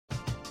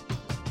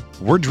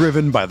We're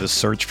driven by the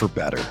search for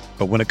better.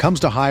 But when it comes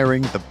to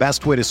hiring, the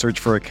best way to search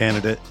for a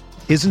candidate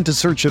isn't to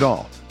search at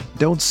all.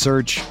 Don't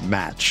search,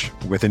 match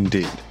with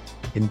Indeed.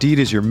 Indeed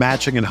is your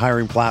matching and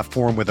hiring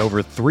platform with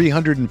over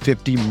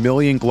 350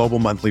 million global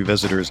monthly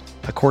visitors,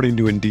 according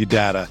to Indeed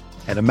data,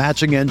 and a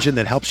matching engine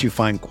that helps you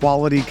find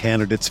quality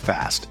candidates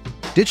fast.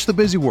 Ditch the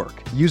busy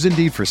work. Use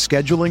Indeed for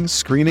scheduling,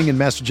 screening, and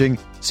messaging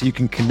so you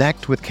can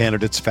connect with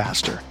candidates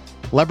faster.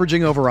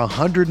 Leveraging over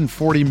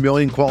 140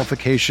 million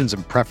qualifications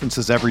and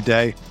preferences every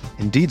day,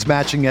 Indeed's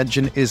matching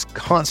engine is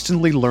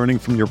constantly learning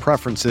from your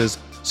preferences,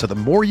 so the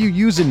more you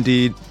use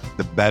Indeed,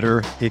 the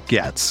better it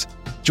gets.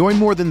 Join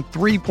more than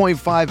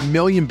 3.5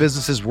 million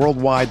businesses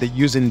worldwide that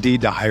use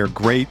Indeed to hire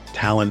great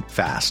talent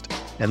fast.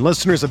 And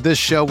listeners of this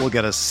show will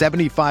get a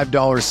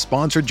 $75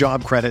 sponsored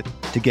job credit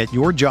to get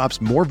your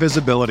jobs more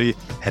visibility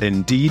at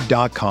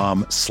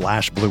Indeed.com/Blue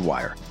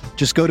Wire.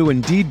 Just go to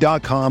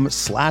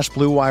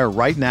Indeed.com/Blue Wire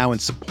right now and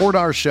support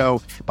our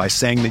show by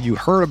saying that you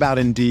heard about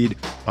Indeed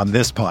on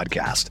this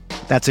podcast.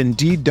 That's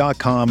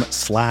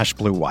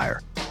Indeed.com/Blue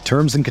Wire.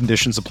 Terms and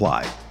conditions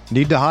apply.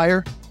 Need to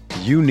hire?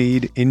 You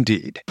need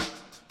Indeed.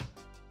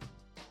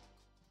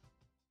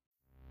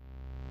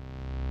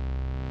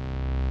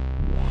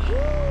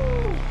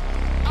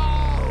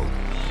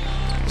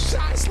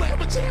 Shot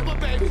slammer jammer,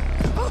 baby.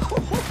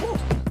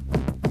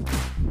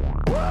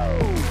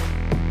 Woo!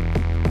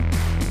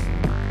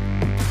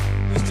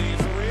 This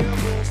team's for real,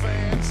 Bulls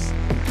fans.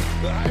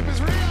 The hype is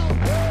real.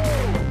 Woo!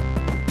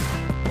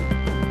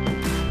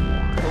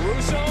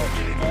 Caruso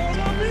getting more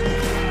on me.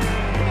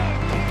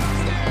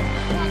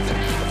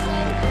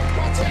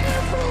 Watch the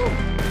afro.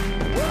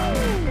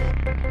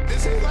 Woo!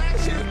 This is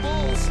last year's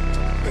Bulls.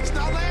 It's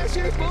not last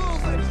year's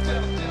Bulls, ladies and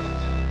gentlemen.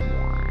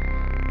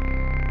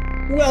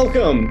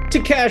 Welcome to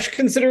Cash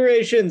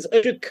Considerations,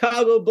 a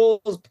Chicago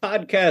Bulls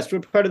podcast. We're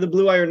part of the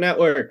Blue Wire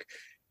Network.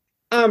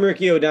 I'm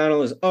Ricky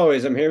O'Donnell. As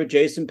always, I'm here with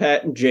Jason,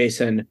 Pat, and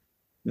Jason.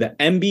 The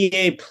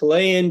NBA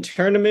play-in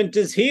tournament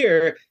is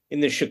here,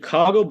 and the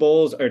Chicago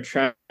Bulls are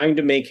trying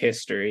to make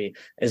history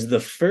as the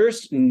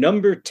first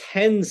number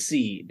 10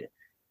 seed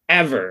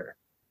ever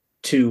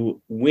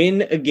to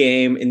win a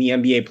game in the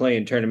NBA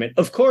play-in tournament.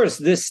 Of course,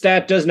 this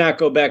stat does not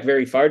go back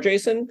very far,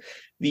 Jason.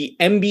 The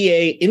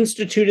NBA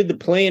instituted the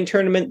play-in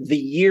tournament the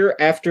year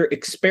after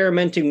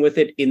experimenting with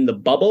it in the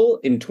bubble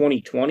in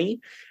 2020.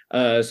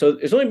 So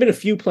there's only been a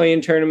few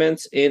play-in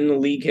tournaments in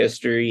league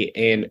history,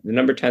 and the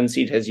number 10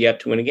 seed has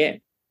yet to win a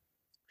game.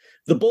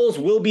 The Bulls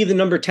will be the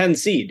number 10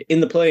 seed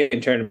in the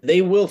play-in tournament.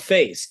 They will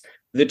face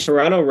the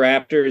Toronto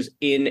Raptors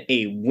in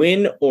a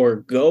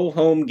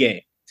win-or-go-home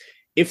game.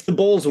 If the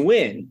Bulls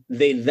win,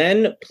 they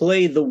then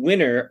play the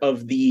winner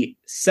of the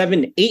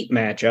 7-8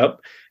 matchup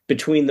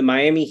between the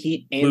Miami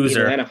Heat and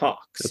the Atlanta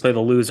Hawks. They play the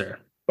loser.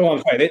 Oh,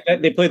 I'm sorry.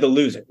 They play the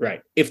loser,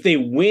 right. If they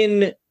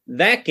win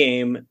that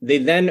game, they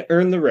then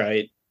earn the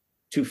right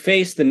to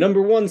face the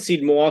number 1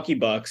 seed Milwaukee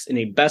Bucks in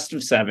a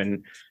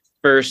best-of-7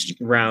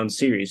 first-round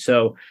series.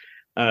 So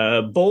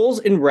Bulls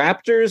and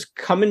Raptors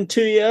coming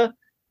to you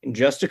in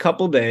just a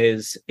couple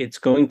days. It's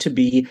going to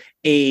be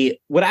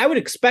what I would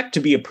expect to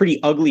be a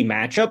pretty ugly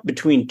matchup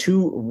between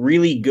two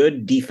really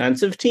good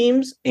defensive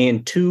teams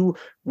and two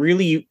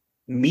really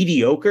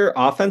mediocre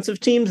offensive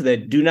teams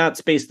that do not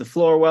space the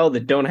floor well,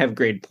 that don't have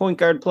great point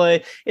guard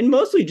play, and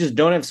mostly just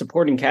don't have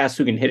supporting casts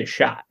who can hit a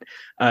shot.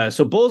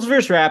 So Bulls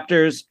versus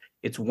Raptors,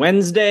 it's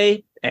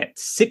Wednesday at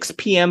 6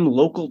 p.m.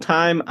 local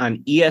time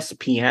on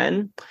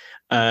ESPN.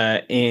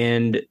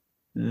 And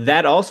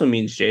that also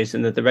means,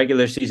 Jason, that the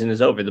regular season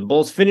is over. The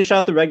Bulls finish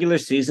out the regular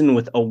season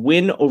with a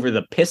win over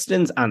the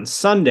Pistons on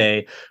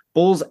Sunday.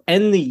 Bulls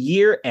end the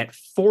year at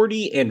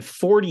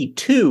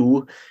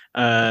 40-42.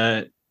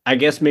 I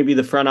guess maybe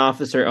the front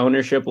office or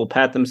ownership will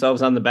pat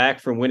themselves on the back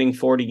for winning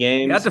 40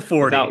 games. That's a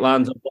 40 without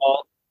Lonzo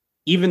Ball.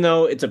 Even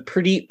though it's a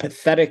pretty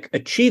pathetic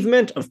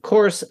achievement, of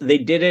course, they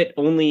did it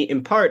only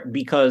in part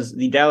because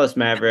the Dallas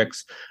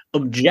Mavericks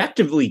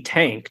objectively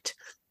tanked.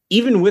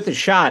 Even with a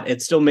shot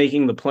at still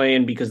making the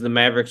play-in because the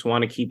Mavericks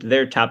want to keep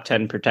their top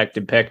 10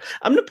 protected pick.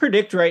 I'm going to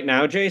predict right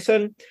now,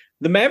 Jason,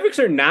 the Mavericks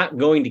are not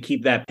going to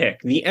keep that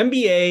pick. The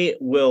NBA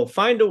will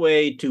find a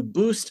way to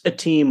boost a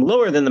team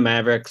lower than the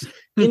Mavericks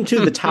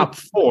into the top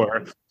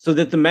 4 so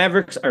that the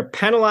Mavericks are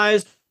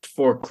penalized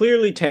for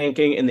clearly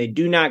tanking and they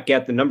do not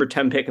get the number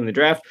 10 pick in the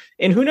draft.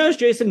 And who knows,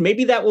 Jason,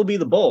 maybe that will be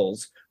the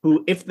Bulls,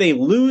 who, if they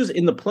lose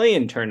in the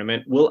play-in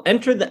tournament, will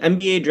enter the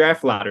NBA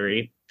draft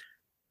lottery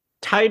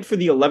tied for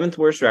the 11th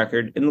worst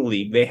record in the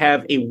league. They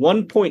have a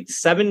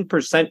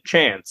 1.7%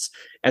 chance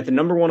at the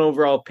number 1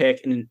 overall pick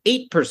and an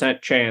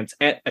 8% chance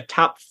at a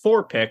top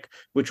 4 pick,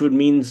 which would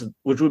mean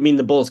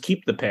the Bulls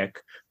keep the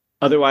pick.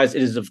 Otherwise,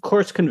 it is, of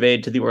course,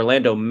 conveyed to the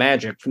Orlando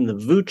Magic from the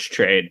Vooch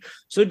trade.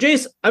 So,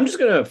 Jace, I'm just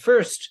going to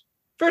first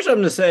I'm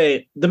going to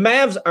say the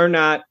Mavs are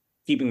not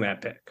keeping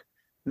that pick.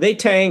 They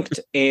tanked,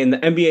 and the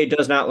NBA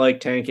does not like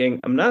tanking.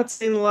 I'm not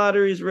saying the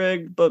lottery's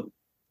rigged, but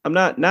I'm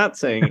not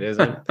saying it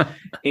isn't.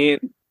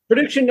 And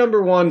prediction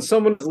number 1,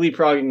 someone's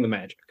leapfrogging the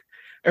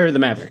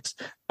Mavericks.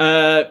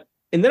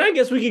 And then I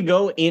guess we could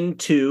go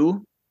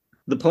into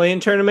the play-in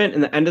tournament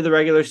and the end of the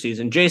regular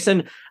season.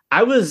 Jason,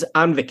 I was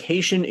on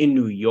vacation in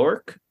New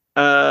York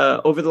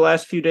over the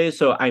last few days,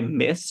 so I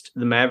missed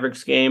the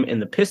Mavericks game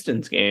and the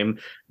Pistons game.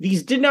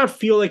 These did not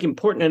feel like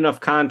important enough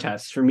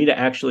contests for me to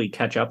actually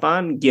catch up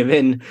on,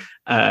 given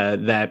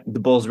that the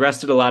Bulls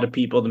rested a lot of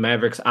people. The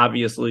Mavericks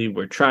obviously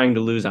were trying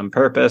to lose on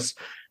purpose.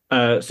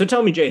 So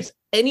tell me, Jace,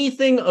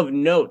 anything of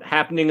note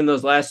happening in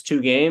those last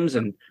two games,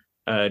 and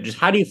just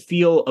how do you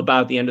feel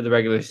about the end of the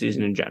regular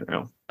season in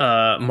general?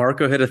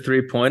 Marco hit a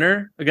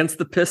 3-pointer against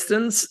the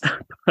Pistons.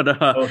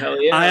 But Oh,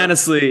 hell yeah. I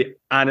honestly,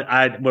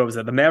 what was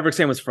it? The Mavericks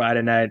game was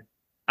Friday night.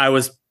 I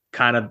was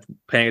kind of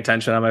paying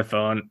attention on my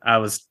phone. I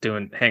was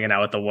hanging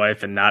out with the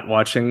wife and not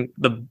watching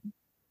the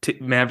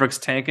Mavericks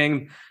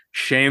tanking.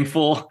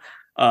 Shameful.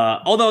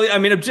 Although, I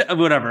mean,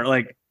 whatever.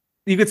 Like,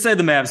 you could say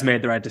the Mavs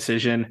made the right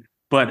decision,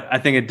 but I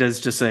think it does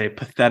just a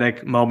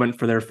pathetic moment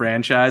for their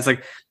franchise.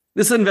 Like,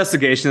 this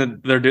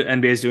investigation that their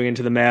NBA is doing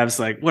into the Mavs,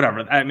 like,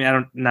 whatever. I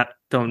mean, I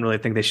don't really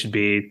think they should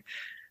be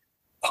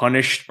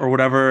punished or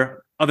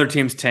whatever. Other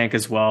teams tank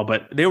as well,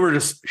 but they were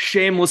just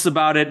shameless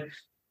about it.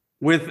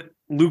 With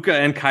Luka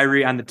and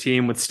Kyrie on the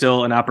team, with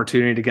still an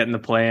opportunity to get in the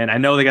play-in. I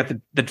know they got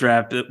the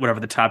draft,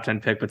 whatever, the top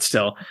 10 pick, but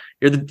still,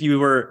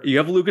 you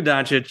have Luka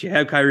Doncic, you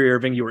have Kyrie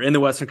Irving, you were in the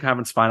Western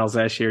Conference Finals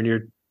last year, and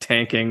you're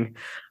tanking.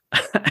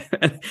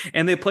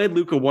 And they played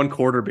Luka one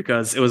quarter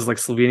because it was like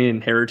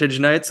Slovenian Heritage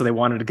Night, so they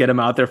wanted to get him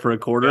out there for a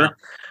quarter.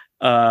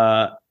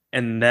 Yeah.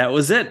 And that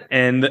was it.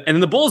 And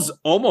the Bulls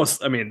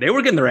almost, I mean, they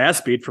were getting their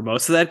ass beat for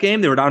most of that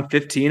game. They were down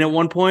 15 at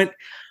one point.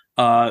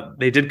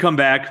 They did come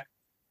back.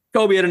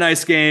 Kobe had a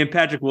nice game.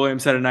 Patrick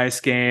Williams had a nice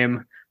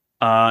game.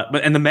 But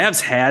the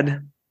Mavs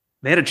had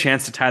a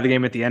chance to tie the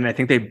game at the end. I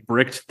think they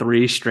bricked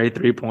 3 straight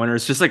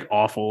 3-pointers. Just like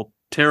awful,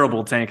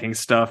 terrible tanking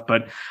stuff.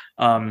 But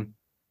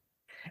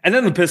and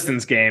then the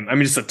Pistons game, I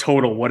mean, just a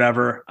total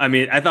whatever. I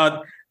mean, I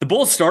thought the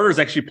Bulls starters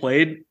actually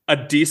played a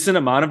decent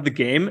amount of the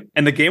game,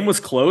 and the game was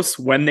close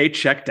when they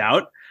checked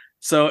out.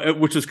 So,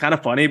 which was kind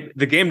of funny.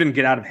 The game didn't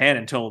get out of hand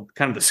until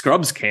kind of the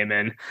scrubs came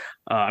in.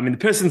 I mean, the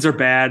Pistons are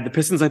bad. The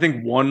Pistons, I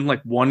think, won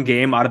like one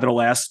game out of their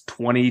last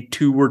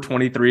 22 or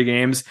 23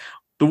 games.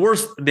 The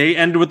worst, they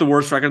ended with the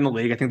worst record in the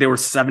league. I think they were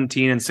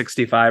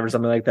 17-65 or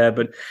something like that,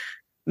 but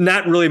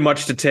not really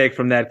much to take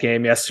from that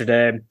game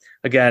yesterday.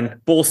 Again,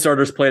 Bulls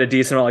starters played a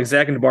decent amount. Like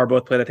Zach and DeBar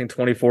both played, I think,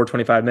 24,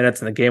 25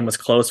 minutes, and the game was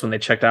close when they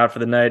checked out for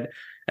the night.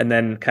 And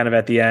then kind of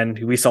at the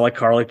end, we saw like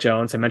Carlick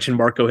Jones. I mentioned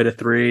Marco hit a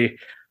 3.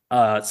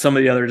 Some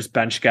of the other just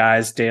bench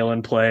guys,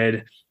 Dalen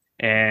played.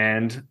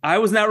 And I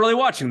was not really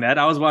watching that.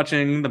 I was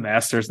watching the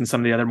Masters and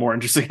some of the other more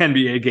interesting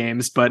NBA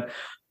games. But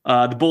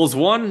the Bulls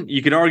won.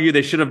 You could argue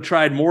they should have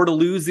tried more to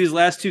lose these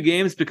last 2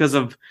 games because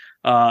of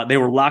they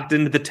were locked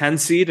into the 10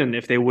 seed. And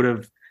if they would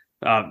have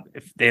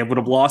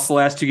lost the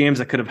last 2 games,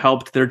 that could have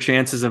helped their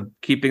chances of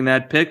keeping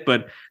that pick,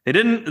 but they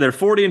didn't. They're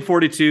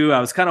 40-42. I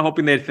was kind of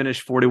hoping they'd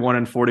finish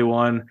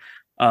 41-41,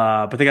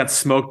 but they got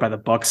smoked by the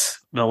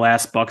Bucks, the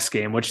last Bucks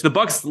game, which the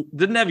Bucks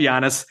didn't have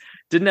Giannis,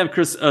 didn't have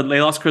Chris.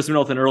 They lost Chris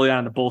Middleton early on,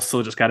 and the Bulls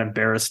still just got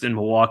embarrassed in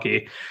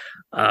Milwaukee.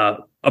 A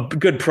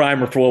good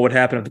primer for what would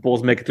happen if the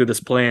Bulls make it through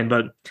this play-in,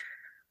 but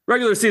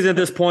regular season at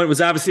this point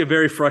was obviously a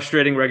very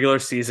frustrating regular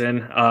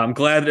season. I'm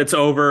glad that it's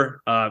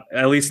over.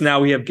 At least now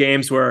we have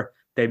games where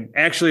they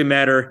actually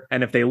matter,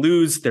 and if they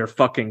lose, they're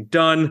fucking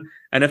done.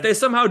 And if they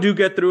somehow do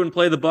get through and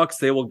play the Bucks,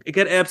 they will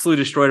get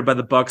absolutely destroyed by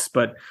the Bucks.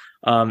 But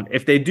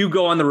if they do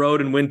go on the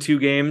road and win 2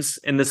 games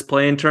in this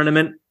play-in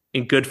tournament,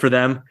 and good for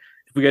them.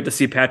 If we get to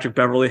see Patrick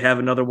Beverley have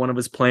another one of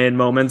his play-in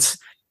moments,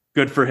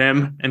 good for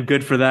him and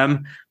good for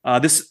them.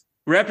 This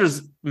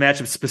Raptors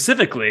matchup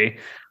specifically,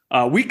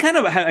 we kind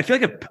of I feel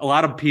like a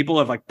lot of people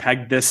have like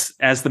pegged this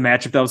as the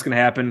matchup that was going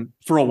to happen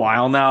for a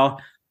while now,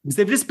 because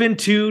they've just been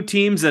 2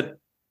 teams that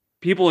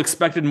people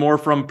expected more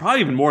from,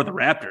 probably even more the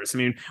Raptors. I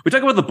mean, we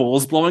talk about the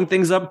Bulls blowing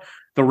things up.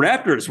 The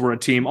Raptors were a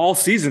team all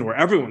season where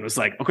everyone was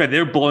like, okay,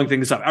 they're blowing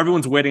things up.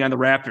 Everyone's waiting on the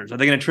Raptors. Are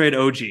they going to trade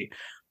OG?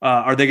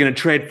 Are they going to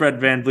trade Fred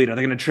VanVleet? Are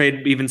they going to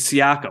trade even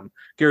Siakam?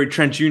 Gary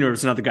Trent Jr.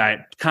 is another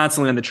guy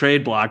constantly on the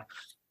trade block.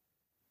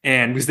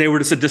 And because they were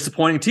just a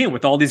disappointing team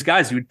with all these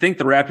guys, you would think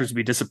the Raptors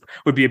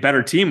would be a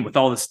better team with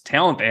all this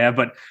talent they have,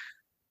 but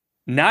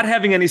not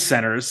having any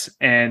centers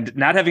and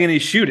not having any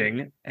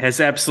shooting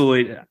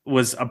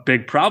was a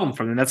big problem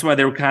for them. That's why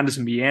they were kind of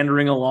just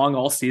meandering along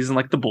all season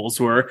like the Bulls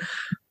were.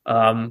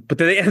 But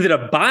they ended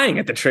up buying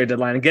at the trade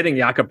deadline and getting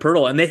Jakob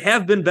Poeltl, and they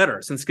have been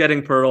better since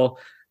getting Poeltl.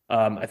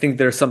 I think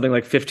there's something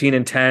like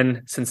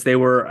 15-10 since they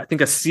were, I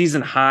think, a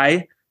season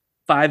high,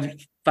 five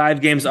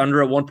games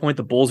under at one point.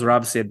 The Bulls were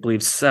obviously, I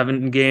believe,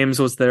 7 games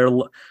was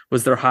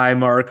their high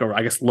mark, or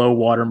I guess low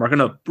water mark.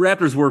 No,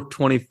 Raptors were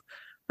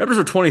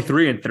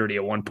 23-30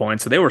 at one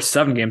point, so they were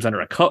 7 games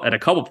under at a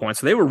couple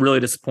points. So they were really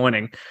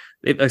disappointing.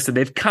 Like I said,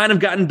 they've kind of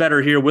gotten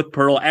better here with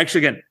Poeltl.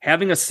 Actually, again,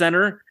 having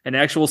an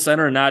actual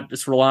center, and not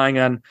just relying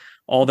on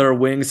all their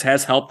wings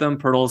has helped them.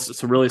 Poeltl's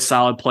just a really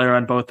solid player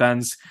on both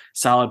ends,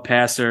 solid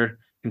passer,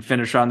 can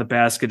finish on the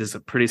basket, is a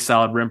pretty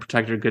solid rim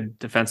protector, good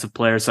defensive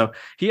player. So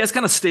he has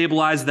kind of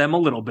stabilized them a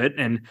little bit.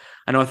 And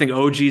I think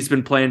OG's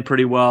been playing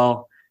pretty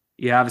well.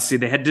 Yeah, obviously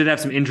they did have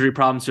some injury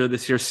problems here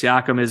this year.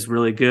 Siakam is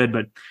really good,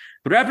 but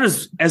The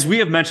Raptors, as we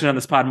have mentioned on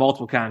this pod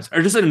multiple times,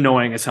 are just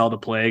annoying as hell to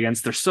play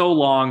against. They're so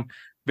long,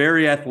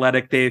 very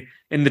athletic. The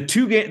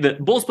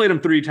Bulls played them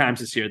 3 times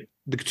this year.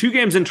 The 2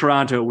 games in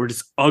Toronto were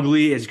just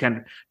ugly as you kind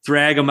of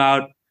drag them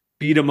out,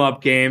 beat them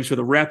up games where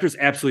the Raptors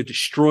absolutely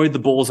destroyed the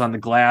Bulls on the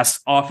glass,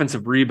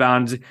 offensive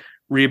rebounding,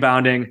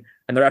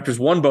 and the Raptors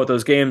won both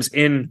those games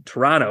in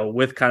Toronto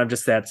with kind of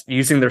just that,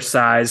 using their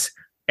size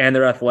and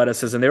their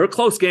athleticism. They were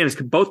close games,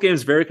 both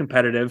games very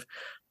competitive.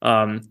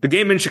 The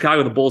game in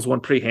Chicago, the Bulls won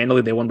pretty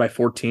handily. They won by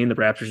 14. The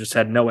Raptors just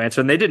had no answer,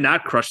 and they did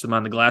not crush them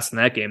on the glass in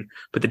that game.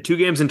 But the 2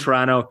 games in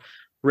Toronto,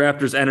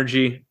 Raptors'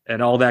 energy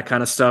and all that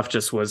kind of stuff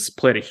just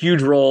played a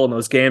huge role in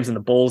those games, and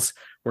the Bulls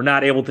were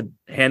not able to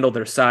handle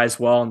their size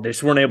well, and they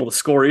just weren't able to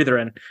score either.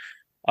 And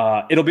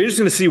it'll be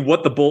interesting to see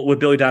what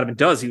Billy Donovan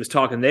does. He was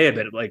talking today a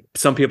bit, like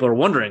some people are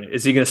wondering,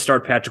 is he going to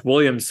start Patrick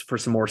Williams for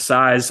some more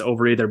size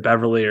over either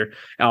Beverly or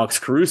Alex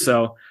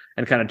Caruso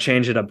and kind of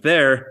change it up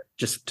there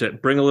just to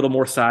bring a little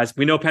more size?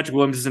 We know Patrick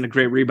Williams isn't a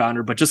great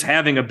rebounder, but just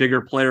having a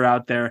bigger player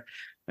out there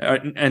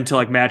and to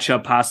like match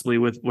up possibly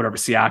with whatever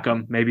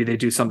Siakam, maybe they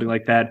do something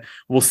like that.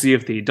 We'll see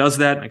if he does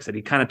that. Like I said,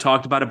 he kind of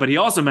talked about it, but he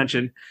also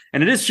mentioned,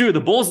 and it is true,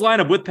 the Bulls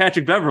lineup with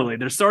Patrick Beverly,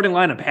 their starting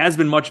lineup has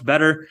been much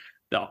better.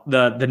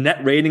 The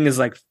net rating is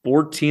like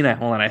 14.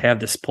 Hold on, I have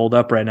this pulled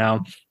up right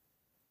now.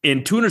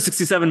 In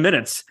 267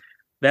 minutes,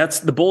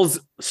 that's the Bulls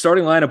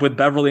starting lineup with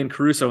Beverly and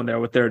Caruso in there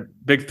with their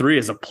big 3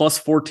 is a plus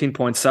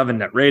 14.7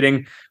 net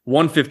rating,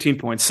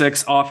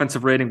 115.6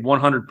 offensive rating,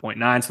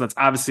 100.9. So that's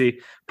obviously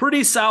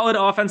pretty solid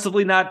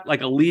offensively, not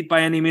like elite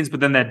by any means, but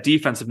then that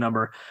defensive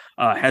number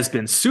has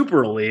been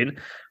super elite.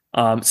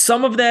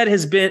 Some of that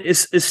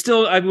is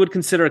still, I would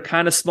consider, a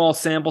kind of small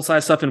sample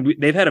size stuff. And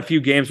they've had a few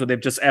games where they've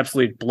just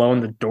absolutely blown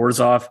the doors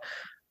off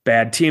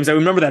bad teams. I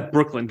remember that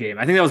Brooklyn game.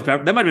 I think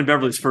that might have been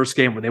Beverly's first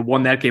game where they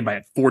won that game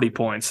by 40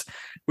 points.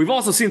 We've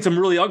also seen some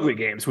really ugly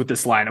games with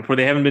this lineup where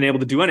they haven't been able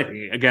to do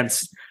anything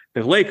against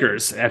the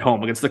Lakers at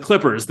home, against the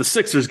Clippers, the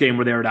Sixers game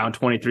where they were down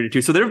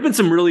 23-2. So there have been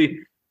some really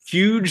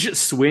huge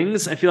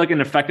swings, I feel like,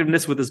 in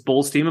effectiveness with this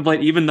Bulls team of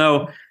late, even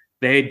though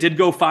they did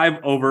go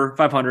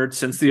 500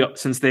 since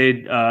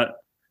they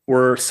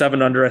were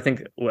 7 under, I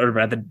think,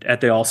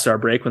 at the All-Star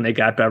break when they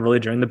got Beverly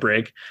during the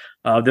break.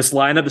 The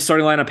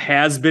starting lineup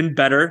has been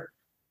better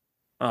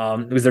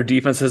because their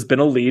defense has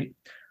been elite.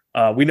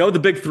 We know the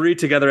big 3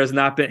 together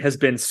has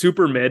been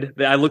super mid.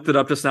 I looked it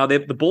up just now. The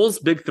Bulls'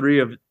 big 3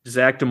 of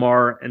Zach,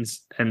 DeMar, and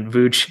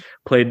Vooch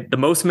played the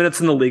most minutes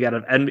in the league out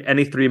of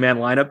any 3-man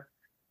lineup.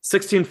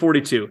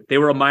 1642. They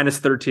were a minus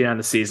 13 on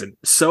the season.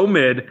 So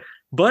mid.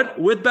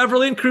 But with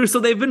Beverly and Caruso,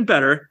 they've been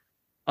better.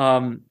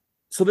 So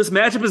this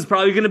matchup is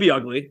probably going to be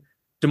ugly.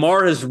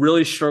 DeMar has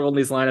really struggled in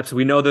these lineups.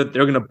 We know that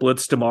they're going to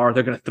blitz DeMar.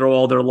 They're going to throw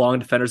all their long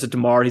defenders at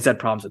DeMar. He's had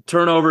problems with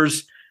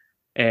turnovers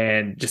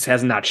and just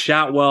has not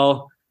shot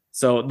well.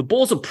 So the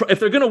Bulls,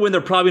 if they're going to win,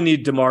 they'll probably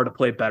need DeMar to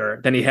play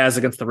better than he has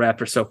against the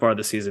Raptors so far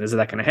this season. Is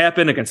that going to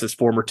happen against his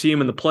former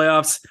team in the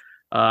playoffs?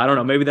 I don't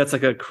know. Maybe that's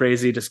like a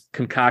crazy just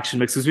concoction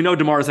mix because we know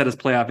DeMar's had his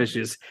playoff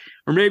issues.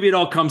 Or maybe it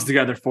all comes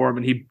together for him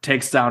and he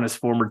takes down his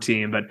former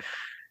team. But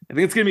I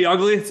think it's going to be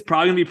ugly. It's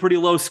probably going to be pretty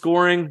low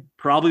scoring,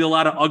 probably a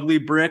lot of ugly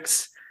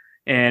bricks,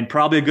 and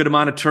probably a good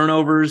amount of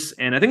turnovers.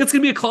 And I think it's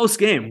going to be a close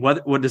game.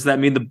 What does that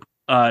mean?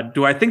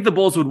 Do I think the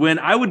Bulls would win?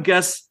 I would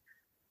guess.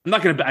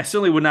 I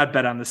certainly would not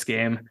bet on this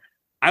game.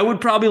 I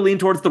would probably lean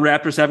towards the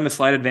Raptors having a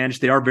slight advantage.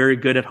 They are very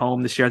good at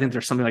home this year. I think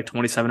they're something like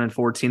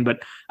 27-14,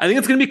 but I think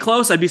it's going to be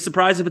close. I'd be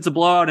surprised if it's a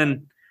blowout.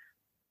 And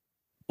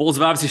Bulls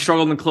have obviously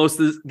struggled in close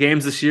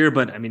games this year,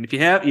 but I mean,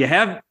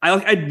 if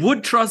I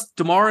would trust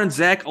DeMar and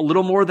Zach a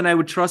little more than I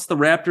would trust the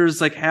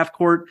Raptors, like half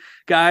court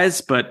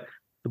guys, but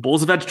the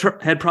Bulls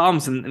have had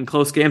problems in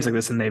close games like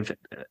this, and they've,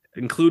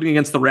 including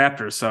against the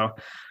Raptors. So I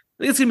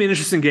think it's going to be an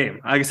interesting game.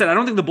 Like I said, I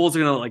don't think the Bulls are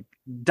going to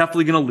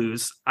definitely going to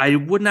lose. I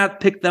would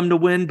not pick them to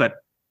win, but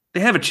they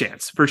have a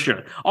chance for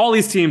sure. All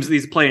these teams,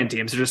 these play-in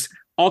teams, are just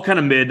all kind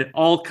of mid,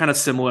 all kind of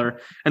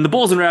similar. And the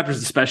Bulls and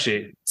Raptors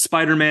especially,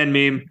 Spider-Man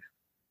meme,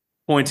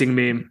 pointing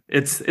meme.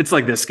 It's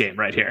like this game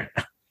right here.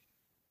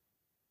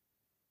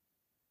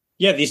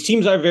 Yeah, these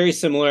teams are very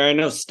similar. I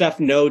know Steph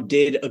No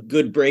did a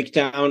good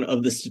breakdown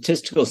of the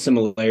statistical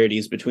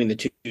similarities between the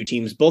two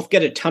teams. Both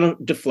get a ton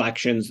of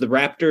deflections. The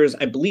Raptors,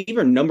 I believe,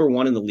 are number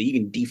 1 in the league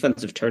in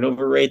defensive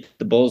turnover rate.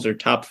 The Bulls are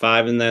top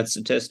 5 in that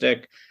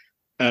statistic.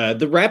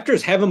 The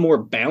Raptors have a more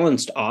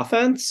balanced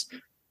offense.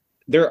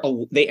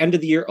 They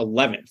ended the year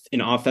 11th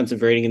in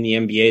offensive rating in the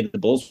NBA. The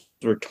Bulls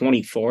were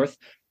 24th.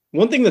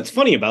 One thing that's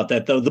funny about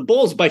that, though, the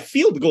Bulls by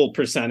field goal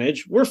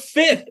percentage were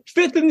fifth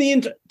in the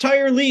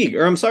entire league.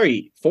 Or I'm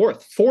sorry,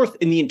 fourth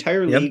in the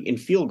entire league in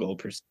field goal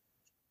percentage.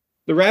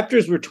 The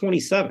Raptors were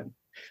 27.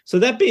 So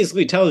that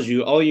basically tells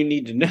you all you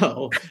need to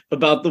know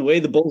about the way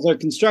the Bulls are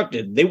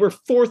constructed. They were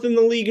 4th in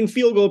the league in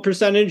field goal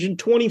percentage and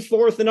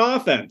 24th in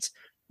offense.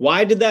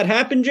 Why did that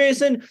happen,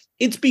 Jason?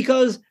 It's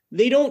because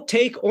they don't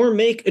take or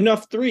make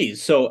enough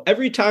threes. So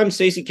every time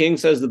Stacey King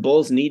says the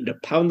Bulls need to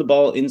pound the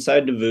ball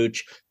inside to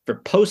Vooch for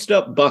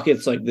post-up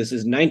buckets like this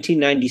is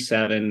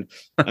 1997,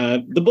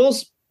 the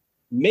Bulls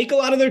make a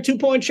lot of their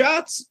 2-point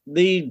shots.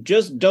 They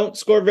just don't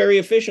score very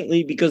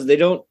efficiently because they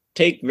don't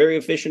take very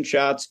efficient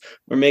shots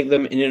or make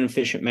them in an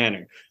efficient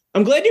manner.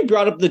 I'm glad you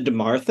brought up the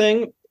DeMar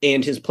thing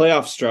and his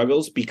playoff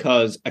struggles,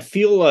 because I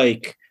feel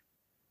like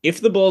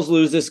if the Bulls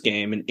lose this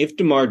game and if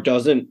DeMar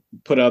doesn't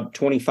put up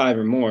 25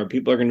 or more,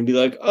 people are going to be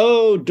like,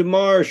 oh,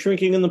 DeMar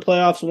shrinking in the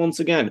playoffs once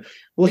again.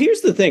 Well,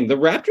 here's the thing. The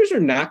Raptors are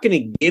not going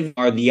to give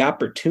DeMar the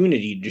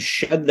opportunity to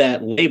shed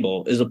that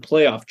label as a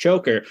playoff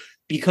choker,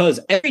 because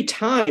every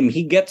time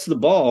he gets the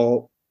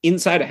ball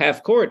inside a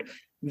half court,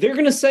 they're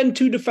going to send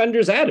 2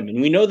 defenders at him. And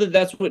we know that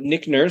that's what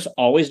Nick Nurse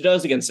always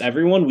does against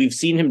everyone. We've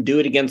seen him do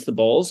it against the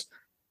Bulls.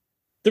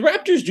 The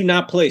Raptors do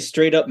not play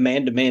straight up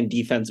man-to-man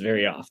defense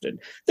very often.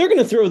 They're going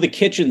to throw the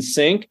kitchen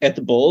sink at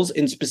the Bulls,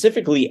 and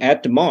specifically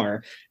at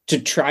DeMar, to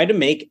try to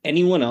make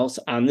anyone else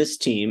on this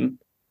team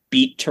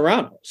beat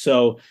Toronto.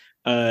 So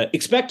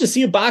expect to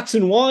see a box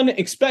in 1,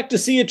 expect to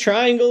see a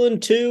triangle in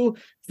 2.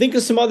 Think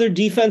of some other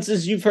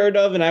defenses you've heard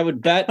of, and I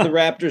would bet the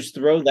Raptors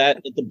throw that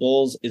at the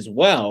Bulls as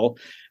well.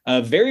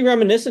 Very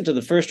reminiscent of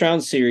the first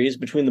round series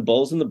between the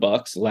Bulls and the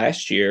Bucks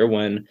last year,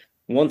 when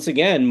once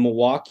again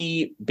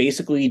Milwaukee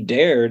basically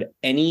dared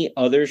any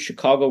other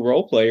Chicago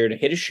role player to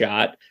hit a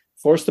shot,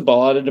 force the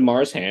ball out of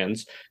DeMar's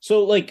hands.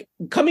 So, like,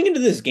 coming into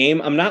this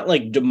game, I'm not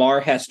like DeMar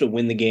has to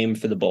win the game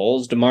for the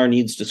Bulls. DeMar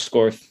needs to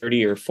score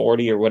 30 or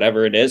 40 or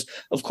whatever it is.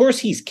 Of course,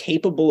 he's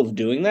capable of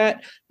doing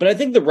that. But I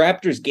think the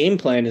Raptors' game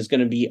plan is going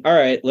to be, all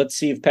right, let's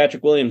see if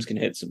Patrick Williams can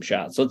hit some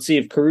shots. Let's see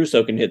if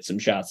Caruso can hit some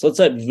shots. Let's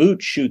let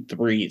Vooch shoot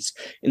threes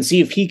and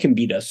see if he can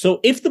beat us. So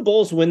if the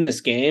Bulls win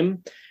this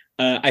game,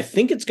 I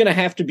think it's going to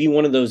have to be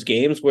one of those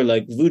games where,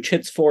 like, Vooch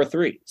hits 4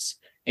 threes.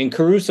 And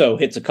Caruso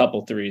hits a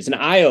couple threes, and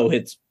Io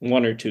hits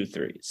 1 or 2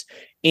 threes.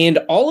 And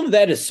all of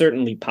that is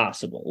certainly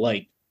possible.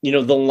 Like, you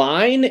know, the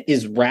line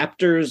is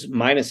Raptors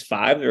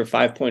 -5. They're a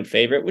 5-point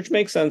favorite, which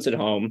makes sense at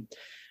home.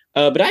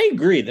 But I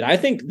agree that I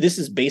think this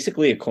is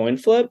basically a coin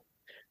flip.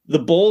 The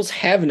Bulls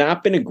have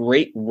not been a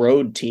great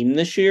road team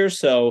this year,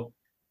 so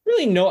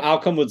really no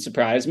outcome would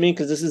surprise me,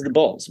 because this is the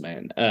Bulls,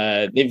 man.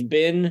 They've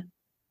been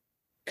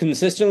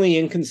consistently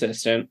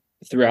inconsistent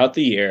throughout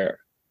the year.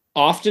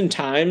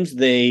 Oftentimes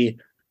they,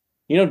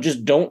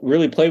 just don't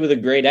really play with a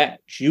great edge.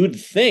 You would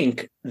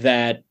think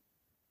that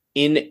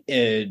in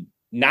a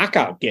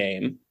knockout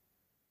game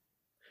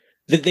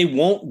that they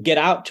won't get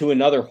out to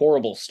another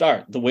horrible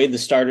start, the way the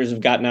starters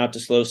have gotten out to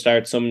slow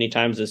starts so many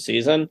times this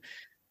season.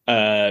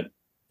 But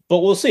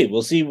we'll see.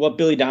 We'll see what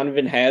Billy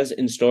Donovan has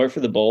in store for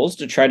the Bulls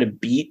to try to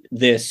beat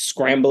this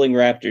scrambling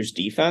Raptors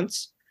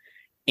defense,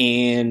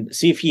 and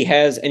see if he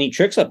has any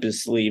tricks up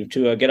his sleeve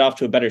to get off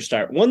to a better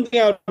start. One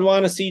thing I would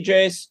want to see,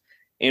 Jace,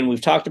 and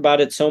we've talked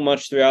about it so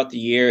much throughout the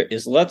year,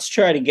 is let's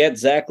try to get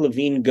Zach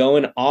LaVine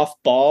going off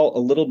ball a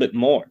little bit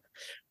more.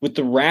 With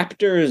the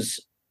Raptors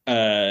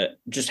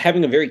just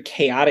having a very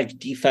chaotic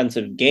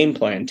defensive game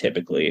plan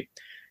typically,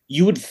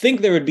 you would think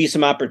there would be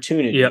some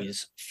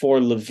opportunities for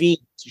LaVine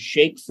to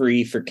shake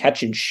free for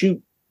catch and shoot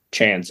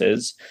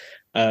chances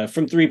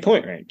from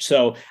 3-point range.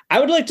 So I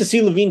would like to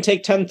see LaVine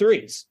take 10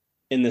 threes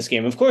in this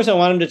game. Of course, I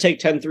want him to take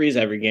 10 threes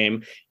every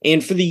game.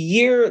 And for the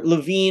year,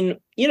 LaVine,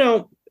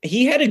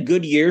 he had a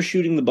good year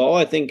shooting the ball.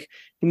 I think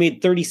he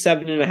made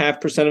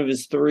 37.5% of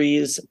his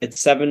threes at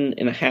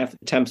 7.5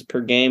 attempts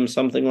per game,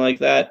 something like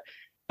that.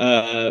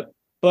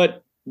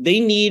 But they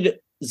need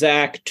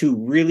Zach to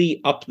really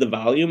up the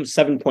volume,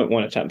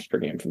 7.1 attempts per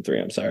game from 3.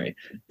 I'm sorry.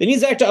 They need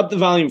Zach to up the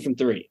volume from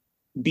 3,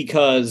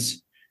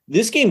 because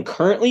this game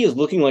currently is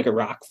looking like a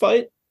rock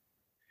fight.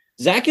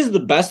 Zach is the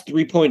best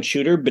 3-point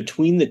shooter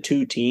between the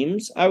two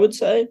teams, I would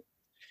say.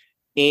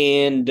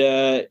 And,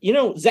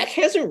 Zach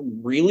hasn't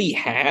really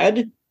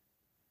had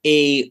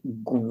a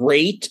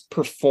great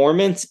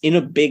performance in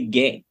a big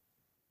game,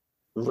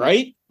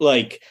 right?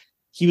 Like,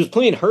 he was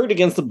playing hurt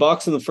against the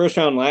Bucks in the first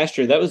round last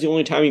year. That was the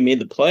only time he made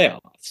the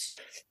playoffs.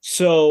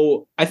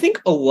 So I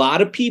think a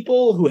lot of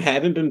people who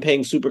haven't been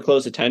paying super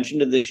close attention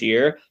to this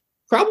year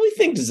probably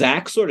think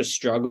Zach sort of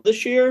struggled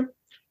this year.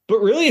 But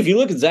really, if you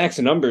look at Zach's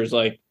numbers,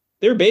 like,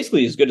 they're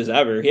basically as good as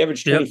ever. He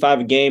averaged 25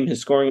 a game.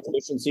 His scoring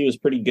efficiency was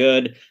pretty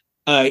good.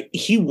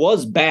 He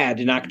was bad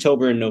in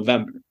October and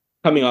November,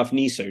 coming off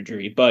knee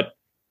surgery, but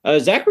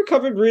Zach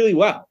recovered really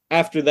well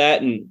after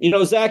that. And,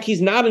 Zach,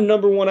 he's not a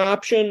number one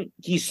option.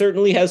 He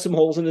certainly has some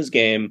holes in his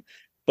game,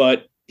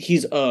 but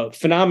he's a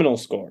phenomenal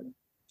scorer.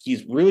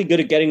 He's really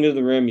good at getting to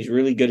the rim. He's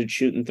really good at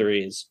shooting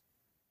threes.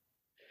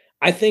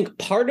 I think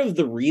part of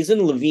the reason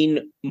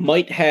LaVine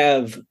might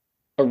have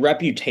a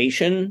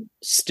reputation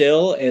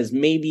still as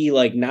maybe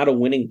like not a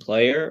winning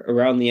player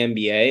around the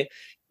NBA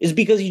is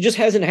because he just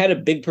hasn't had a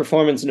big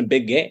performance in a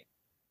big game.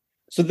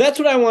 So that's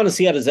what I want to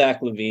see out of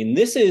Zach LaVine.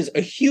 This is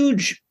a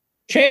huge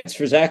chance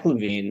for Zach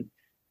LaVine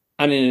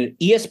on an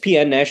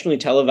ESPN nationally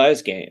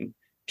televised game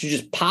to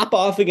just pop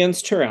off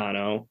against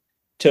Toronto,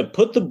 to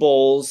put the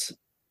Bulls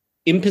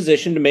in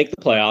position to make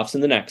the playoffs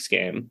in the next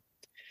game.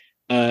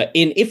 And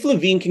if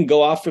LaVine can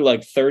go off for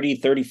like 30,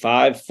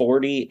 35,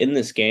 40 in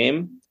this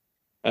game,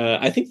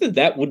 I think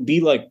that would be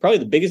like probably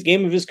the biggest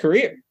game of his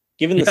career,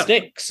 given the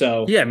stakes.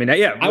 So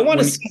I want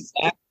to see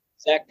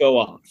Zach go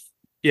off.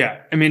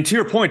 Yeah, I mean, to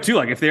your point too,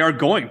 like if they are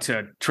going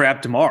to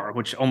trap DeMar,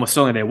 which almost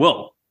certainly they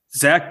will,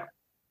 Zach,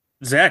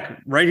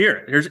 right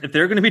here. If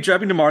they're going to be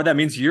trapping DeMar, that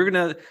means you're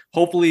going to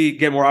hopefully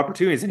get more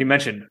opportunities. And you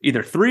mentioned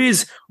either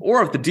threes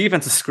or if the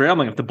defense is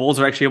scrambling, if the Bulls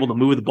are actually able to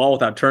move the ball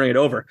without turning it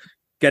over,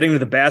 getting to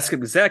the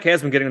basket. Zach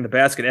has been getting to the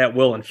basket at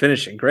will and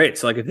finishing great.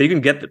 So like if they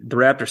can get the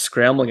Raptors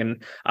scrambling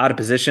and out of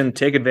position,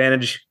 take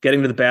advantage,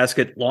 getting to the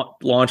basket,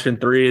 launching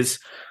threes,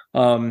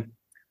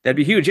 that'd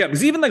be huge. Yeah,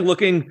 because even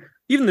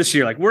this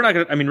year, like we're not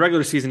going to, I mean,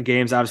 regular season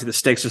games, obviously the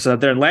stakes are set up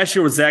there. And last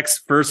year was Zach's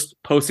first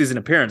postseason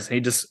appearance.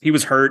 He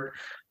was hurt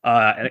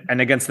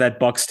and against that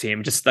Bucks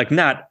team, just like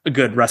not a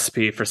good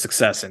recipe for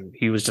success. And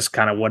he was just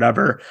kind of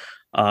whatever.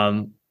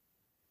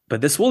 But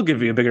this will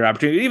give you a bigger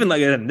opportunity. Even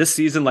like in this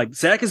season, like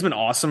Zach has been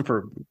awesome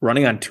for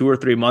running on 2 or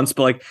 3 months,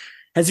 but like,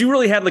 has he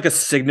really had like a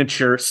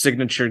signature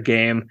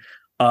game?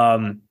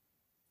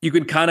 You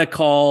could kind of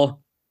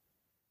call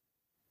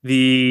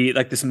the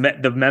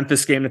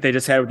Memphis game that they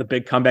just had with the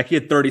big comeback. He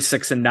had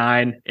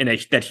 36-9 in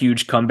that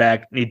huge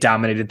comeback, and he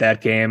dominated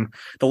that game.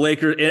 The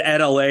Lakers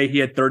at LA, he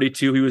had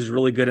 32. He was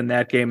really good in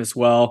that game as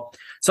well.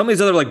 Some of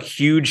these other like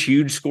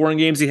huge scoring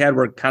games he had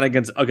were kind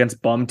of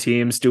against bum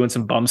teams, doing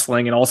some bum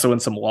sling and also in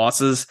some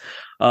losses.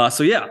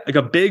 So yeah, like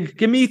a big,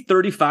 give me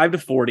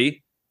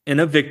 35-40 in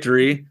a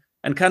victory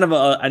and kind of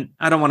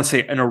I don't want to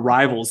say an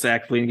arrival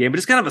Zach LaVine game, but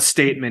it's kind of a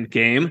statement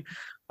game.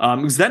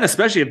 Because then,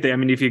 especially if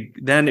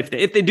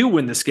they do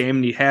win this game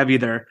and you have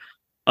either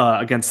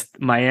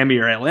against Miami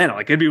or Atlanta,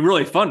 like it'd be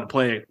really fun to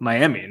play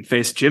Miami and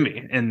face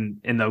Jimmy in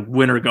the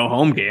win or go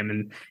home game.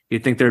 And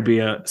you'd think there'd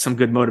be some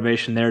good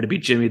motivation there to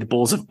beat Jimmy. The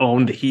Bulls have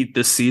owned the Heat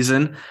this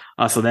season.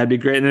 So that'd be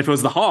great. And if it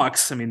was the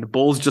Hawks, I mean, the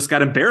Bulls just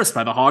got embarrassed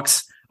by the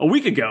Hawks a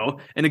week ago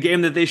in a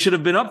game that they should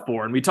have been up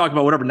for. And we talk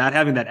about whatever, not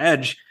having that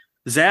edge.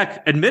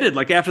 Zach admitted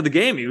like after the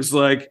game, he was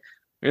like,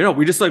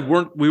 we just like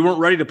weren't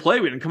ready to play.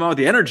 We didn't come out with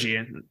the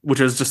energy, which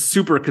was just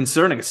super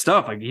concerning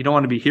stuff. Like you don't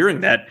want to be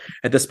hearing that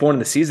at this point in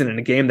the season in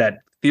a game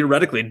that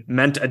theoretically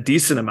meant a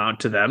decent amount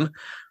to them.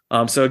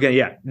 So again,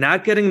 yeah,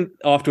 not getting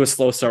off to a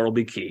slow start will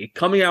be key.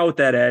 Coming out with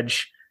that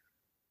edge,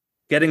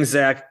 getting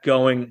Zach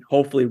going,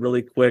 hopefully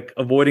really quick,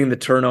 avoiding the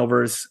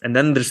turnovers, and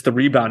then just the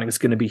rebounding is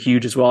going to be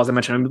huge as well. As I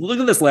mentioned, I mean, look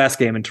at this last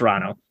game in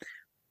Toronto.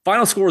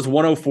 Final score is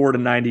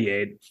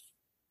 104-98.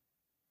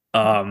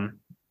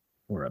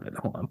 Where of it?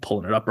 Hold on, I'm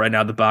pulling it up right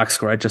now. The box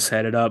score, I just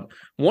had it up.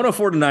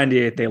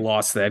 104-98. They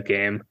lost that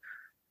game.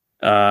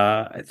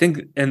 I think,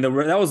 and the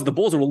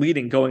Bulls were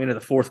leading going into the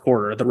fourth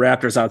quarter. The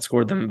Raptors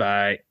outscored them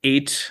by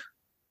 8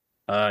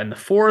 in the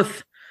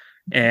fourth.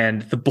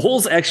 And the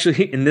Bulls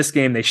actually in this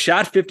game, they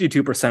shot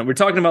 52%. We're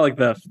talking about like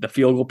the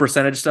field goal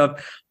percentage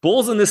stuff.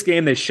 Bulls in this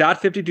game, they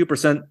shot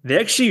 52%. They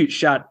actually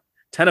shot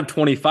 10 of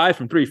 25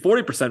 from 3,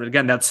 40%. But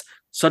again, that's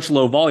such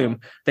low volume.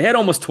 They had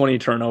almost 20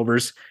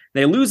 turnovers.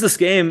 They lose this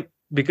game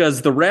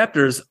because the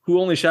Raptors, who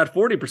only shot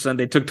 40%,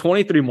 they took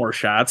 23 more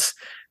shots.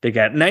 They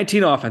got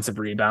 19 offensive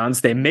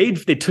rebounds. They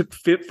took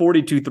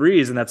 42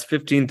 threes, and that's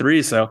 15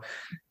 threes. So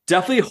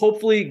definitely,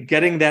 hopefully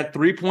getting that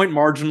 3-point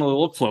margin a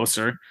little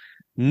closer.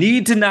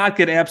 Need to not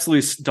get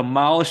absolutely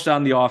demolished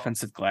on the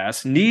offensive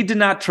glass. Need to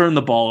not turn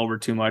the ball over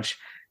too much.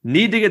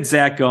 Need to get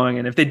Zach going.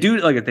 And if they do,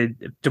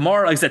 if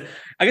DeMar, like I said,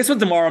 I guess with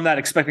DeMar, I'm not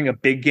expecting a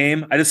big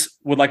game. I just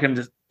would like him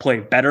to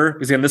play better.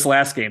 Because in this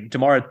last game,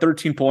 DeMar had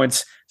 13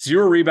 points,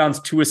 0 rebounds,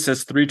 2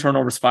 assists, 3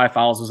 turnovers, 5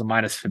 fouls, was a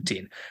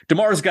 -15.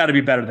 DeMar's got to be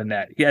better than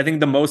that. I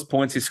think the most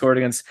points he scored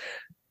against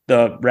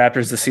the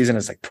Raptors this season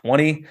is like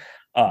 20.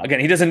 Again,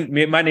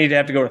 he might need to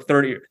have to go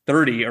to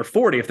 30 or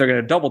 40 if they're going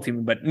to double team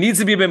him, but needs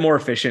to be a bit more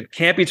efficient.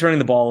 Can't be turning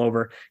the ball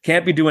over.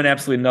 Can't be doing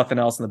absolutely nothing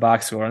else in the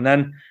box score. And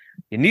then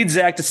you need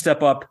Zach to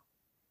step up.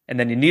 And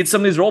then you need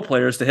some of these role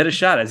players to hit a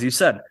shot, as you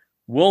said.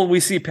 Will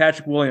we see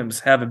Patrick Williams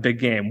have a big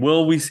game?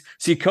 Will we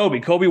see Kobe?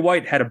 Kobe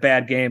White had a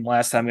bad game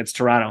last time against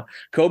Toronto.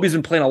 Kobe's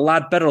been playing a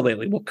lot better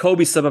lately. Will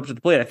Kobe step up to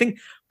the plate? I think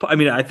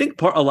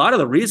a lot of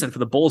the reason for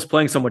the Bulls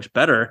playing so much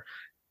better,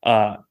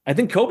 I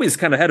think Kobe's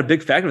kind of had a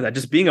big factor in that,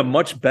 just being a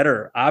much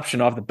better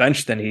option off the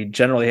bench than he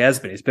generally has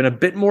been. He's been a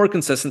bit more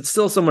consistent,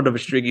 still somewhat of a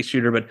streaky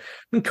shooter, but I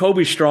think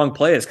Kobe's strong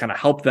play has kind of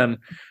helped them.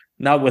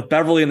 Now with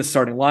Beverly in the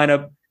starting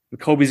lineup,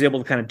 Kobe's able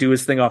to kind of do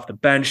his thing off the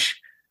bench,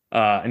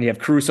 and you have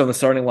Caruso in the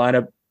starting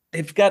lineup.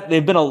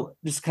 They've been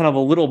just kind of a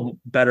little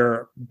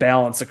better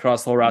balance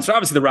across the whole roster.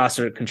 Obviously, the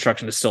roster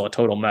construction is still a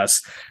total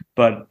mess,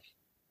 but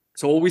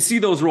so will we see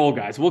those role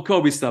guys? Will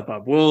Kobe step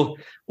up? Will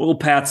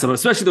Pat step up?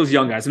 Especially those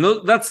young guys,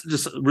 and that's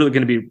just really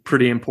going to be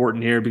pretty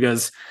important here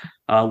because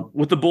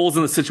with the Bulls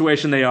in the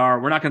situation they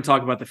are, we're not going to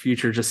talk about the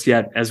future just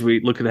yet as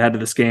we look ahead to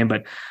this game,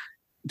 but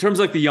in terms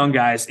of like the young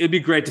guys, it'd be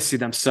great to see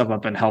them step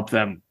up and help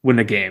them win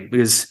the game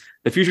because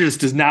the future just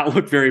does not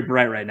look very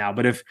bright right now.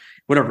 But if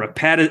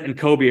Pat and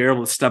Kobe are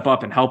able to step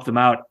up and help them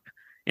out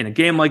in a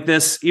game like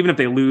this, even if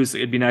they lose,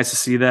 it'd be nice to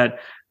see them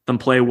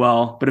play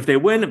well. But if they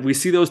win, if we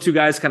see those two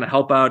guys kind of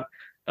help out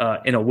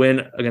in a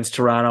win against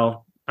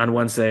Toronto on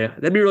Wednesday,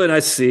 that'd be really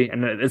nice to see.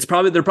 And they're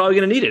probably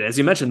going to need it. As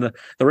you mentioned, the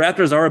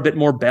Raptors are a bit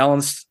more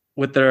balanced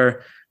with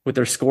their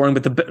scoring,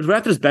 but the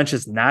Raptors bench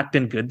has not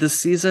been good this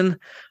season.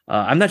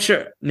 I'm not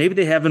sure. Maybe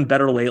they have been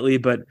better lately,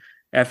 but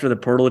after the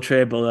Poeltl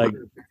trade, but like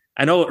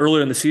I know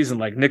earlier in the season,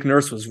 like Nick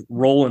Nurse was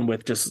rolling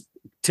with just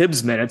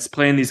Tibbs minutes,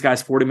 playing these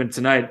guys 40 minutes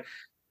a night.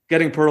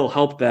 Getting Poeltl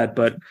helped that,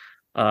 but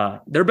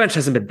their bench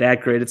hasn't been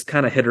that great. It's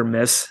kind of hit or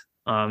miss.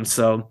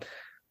 So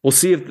we'll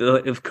see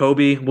if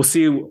Kobe. We'll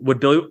see what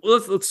Billy.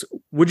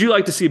 Would you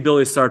like to see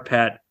Billy start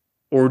Pat,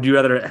 or would you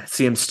rather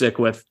see him stick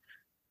with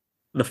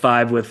the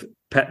 5 with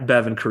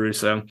Bev and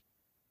Caruso?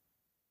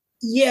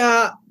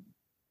 Yeah,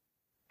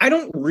 I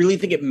don't really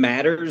think it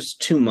matters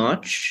too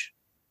much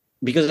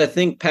because I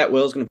think Pat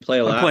Will's going to play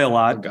a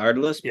lot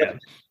regardless. Yeah,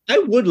 I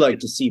would like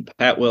to see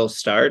Pat Will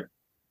start.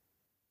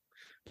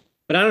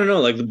 But I don't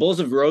know, like the Bulls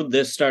have rode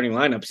this starting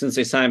lineup since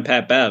they signed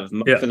Pat Bev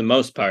for the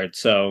most part.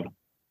 So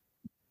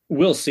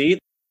we'll see.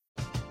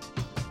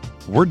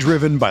 We're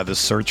driven by the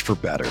search for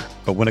better.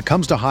 But when it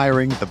comes to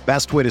hiring, the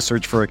best way to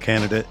search for a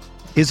candidate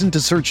isn't to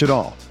search at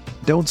all.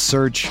 Don't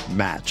search,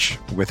 match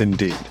with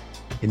Indeed.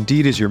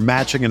 Indeed is your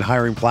matching and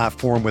hiring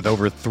platform with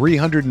over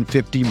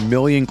 350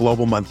 million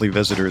global monthly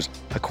visitors,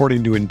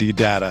 according to Indeed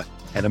data,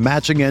 and a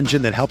matching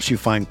engine that helps you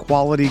find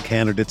quality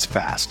candidates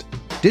fast.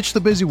 Ditch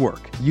the busy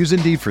work. Use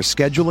Indeed for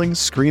scheduling,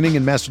 screening,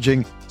 and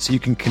messaging so you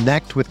can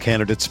connect with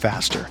candidates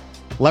faster.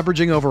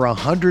 Leveraging over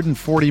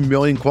 140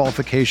 million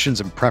qualifications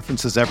and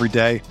preferences every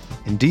day,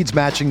 Indeed's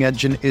matching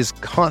engine is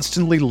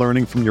constantly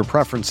learning from your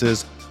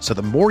preferences, so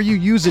the more you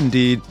use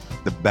Indeed,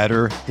 the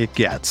better it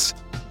gets.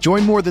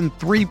 Join more than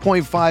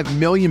 3.5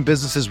 million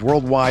businesses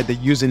worldwide that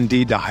use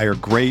Indeed to hire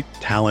great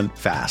talent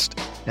fast.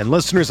 And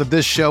listeners of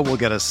this show will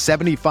get a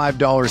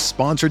 $75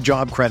 sponsored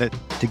job credit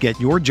to get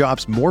your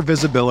jobs more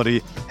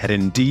visibility at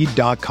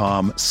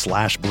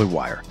Indeed.com/Blue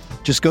Wire.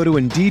 Just go to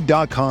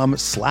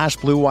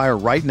Indeed.com/Blue Wire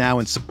right now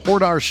and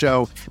support our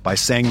show by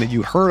saying that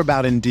you heard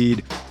about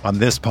Indeed on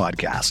this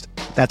podcast.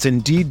 That's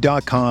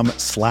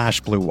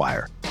Indeed.com/Blue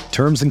Wire.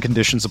 Terms and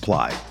conditions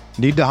apply.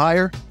 Need to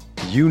hire?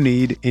 You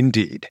need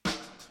Indeed.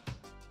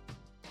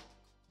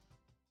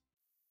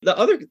 The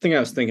other thing I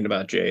was thinking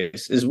about,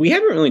 Jace, is we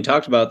haven't really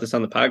talked about this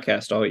on the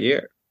podcast all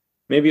year.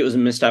 Maybe it was a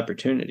missed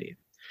opportunity.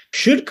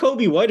 Should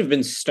Kobe White have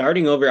been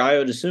starting over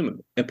Ayo Dosunmu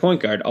at point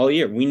guard all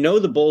year? We know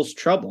the Bulls'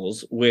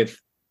 troubles with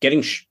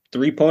getting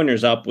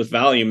three-pointers up with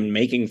volume and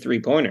making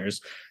three-pointers.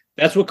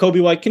 That's what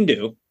Kobe White can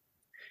do.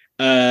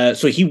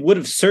 So he would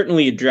have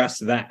certainly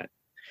addressed that.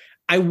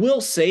 I will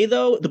say,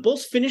 though, the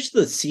Bulls finished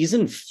the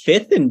season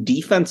 5th in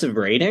defensive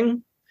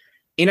rating.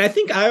 And I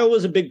think Ayo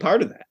was a big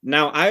part of that.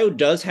 Now, Ayo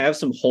does have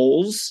some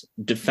holes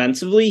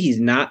defensively.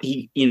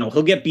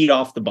 He'll get beat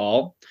off the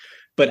ball.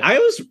 But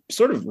Ayo's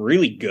sort of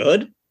really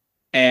good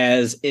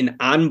as an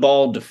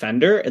on-ball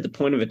defender at the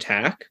point of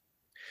attack.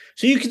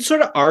 So you can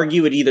sort of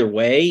argue it either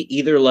way.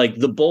 Either like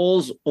the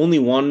Bulls only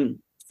won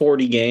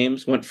 40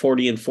 games, went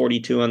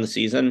 40-42 on the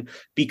season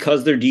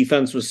because their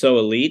defense was so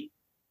elite.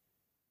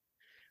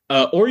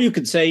 Or you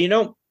could say,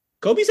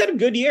 Kobe's had a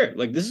good year.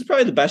 Like, this is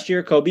probably the best year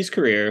of Kobe's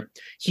career.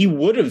 He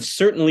would have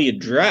certainly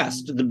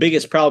addressed the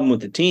biggest problem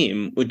with the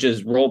team, which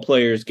is role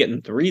players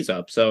getting threes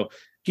up. So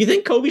do you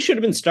think Kobe should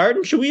have been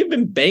starting? Should we have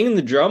been banging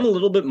the drum a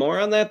little bit more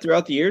on that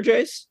throughout the year,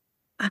 Jace?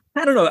 I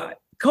don't know.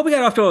 Kobe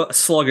got off to a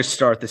sluggish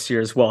start this year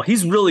as well.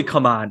 He's really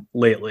come on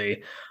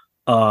lately.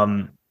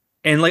 And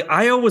like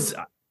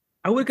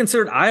I would have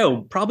considered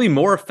Ayo probably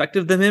more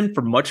effective than him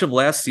for much of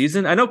last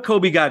season. I know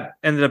Kobe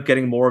ended up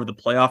getting more of the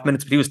playoff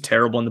minutes, but he was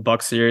terrible in the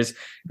Bucks series.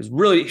 He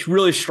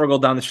really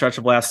struggled down the stretch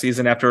of last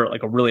season after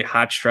like a really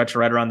hot stretch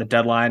right around the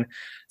deadline.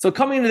 So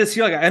coming into this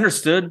year, like I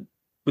understood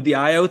with the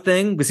Ayo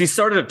thing because he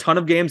started a ton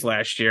of games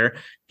last year.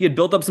 He had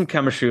built up some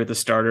chemistry with the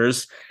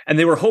starters, and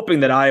they were hoping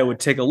that Ayo would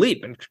take a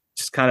leap and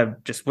just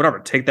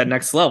take that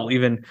next level.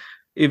 Even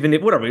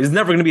if whatever, he's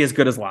never going to be as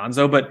good as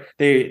Lonzo, but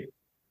they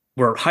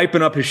were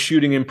hyping up his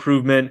shooting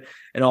improvement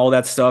and all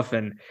that stuff.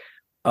 And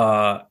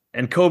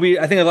Kobe,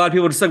 I think a lot of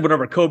people just said,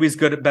 whatever, Kobe's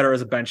better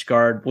as a bench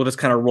guard. We'll just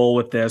kind of roll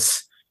with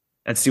this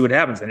and see what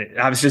happens. And it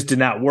obviously just did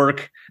not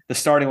work. The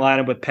starting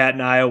lineup with Pat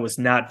and Ayo was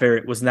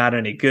not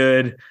any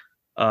good.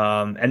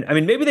 And I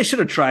mean, maybe they should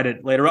have tried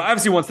it later.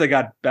 Obviously, once they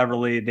got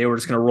Beverly, they were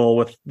just going to roll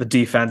with the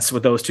defense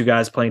with those two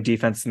guys playing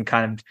defense and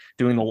kind of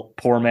doing the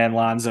poor man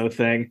Lonzo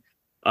thing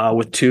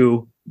with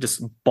two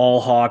just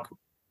ball hawk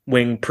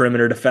wing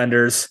perimeter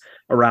defenders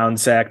around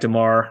Zach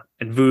DeMar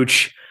and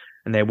Vooch,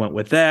 and they went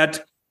with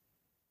that.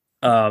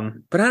 But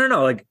I don't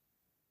know, like,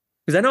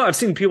 because I know I've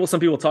seen some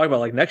people talk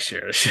about like next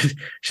year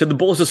should the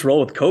Bulls just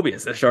roll with Kobe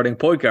as their starting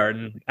point guard?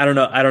 And I don't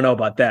know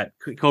about that.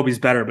 Kobe's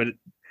better, but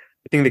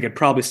I think they could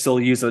probably still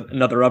use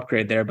another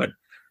upgrade there. But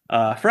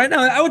for right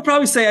now, I would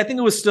probably say I think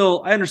it was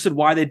still, I understood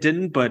why they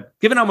didn't, but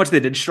given how much they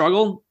did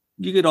struggle,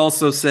 you could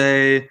also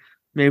say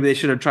maybe they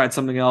should have tried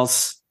something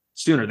else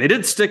sooner. They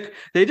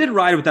did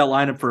ride with that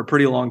lineup for a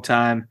pretty long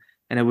time,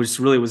 and it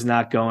was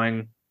not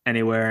going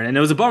anywhere. And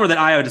it was a bummer that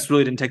Ayo just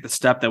really didn't take the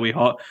step that we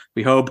hoped.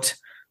 Like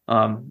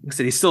I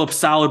said, he's still a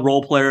solid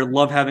role player.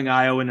 Love having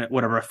Ayo in a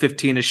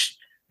 15-ish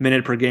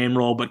minute per game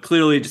role, but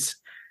clearly just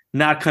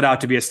not cut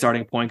out to be a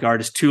starting point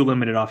guard. Is too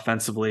limited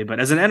offensively. But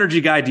as an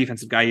energy guy,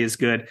 defensive guy, he is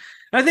good.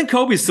 And I think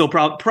Kobe's still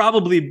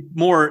probably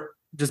more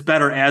just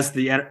better as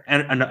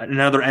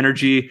another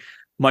energy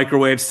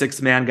microwave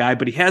 6-man guy,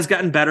 but he has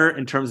gotten better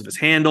in terms of his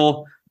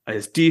handle.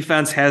 His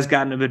defense has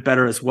gotten a bit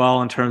better as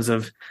well in terms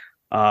of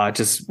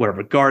just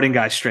whatever, guarding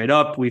guys straight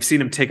up. We've seen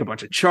him take a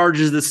bunch of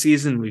charges this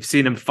season. We've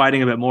seen him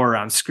fighting a bit more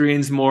around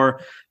screens more.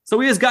 So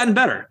he has gotten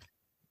better.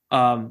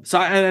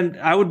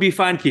 I would be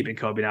fine keeping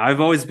Kobe now. I've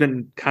always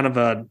been kind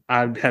of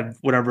I have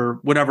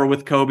whatever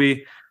with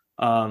Kobe.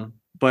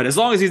 But as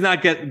long as he's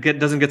not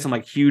doesn't get some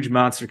like huge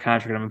monster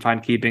contract, I'm fine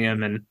keeping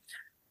him. And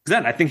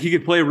then I think he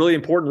could play a really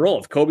important role.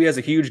 If Kobe has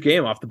a huge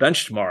game off the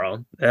bench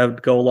tomorrow, that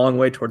would go a long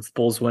way towards the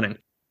Bulls winning.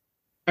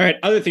 All right,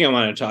 other thing I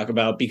want to talk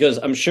about, because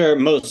I'm sure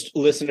most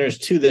listeners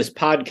to this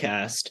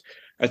podcast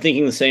are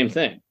thinking the same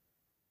thing.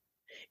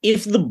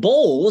 If the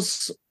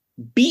Bulls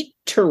beat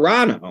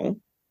Toronto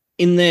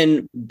and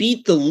then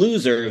beat the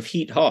loser of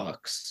Heat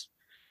Hawks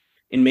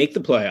and make the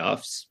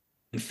playoffs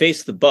and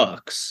face the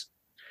Bucks,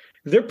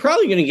 they're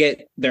probably going to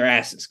get their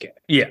asses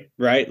kicked. Yeah.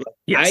 Right?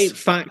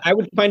 Yes. I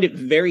would find it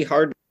very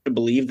hard to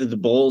believe that the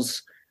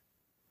Bulls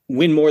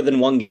win more than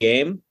one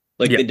game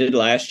like they did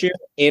last year.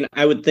 And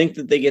I would think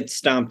that they get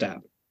stomped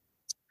out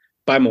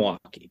by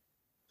Milwaukee,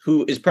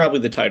 who is probably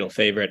the title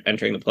favorite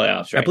entering the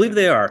playoffs. Right, I believe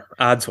they are,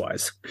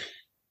 odds-wise.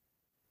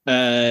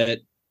 But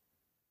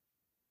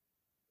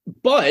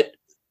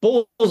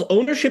Bulls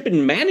ownership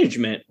and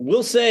management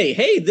will say,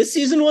 hey, this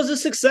season was a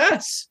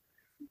success.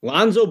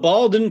 Lonzo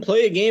Ball didn't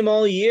play a game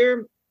all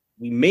year.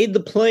 We made the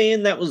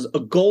play-in. That was a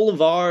goal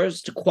of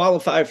ours to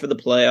qualify for the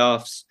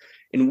playoffs.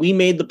 And we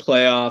made the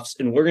playoffs,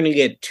 and we're going to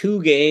get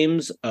 2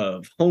 games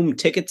of home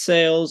ticket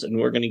sales, and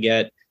we're going to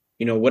get,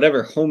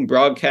 whatever home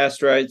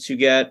broadcast rights you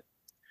get.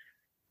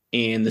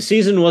 And the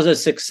season was a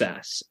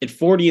success at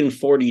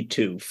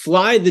 40-42.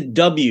 Fly the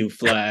W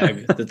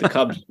flag that the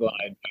Cubs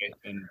fly,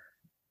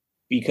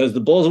 because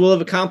the Bulls will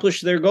have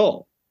accomplished their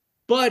goal.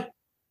 But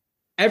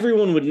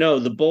everyone would know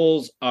the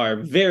Bulls are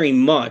very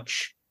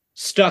much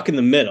stuck in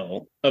the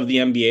middle of the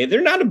NBA.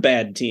 They're not a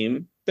bad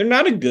team. They're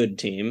not a good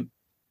team.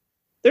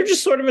 They're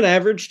just sort of an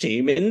average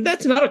team, and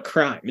that's not a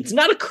crime. It's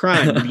not a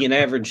crime to be an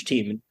average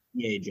team in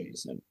the NBA,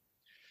 Jason.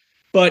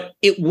 But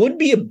it would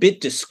be a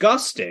bit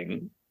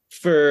disgusting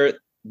for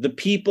the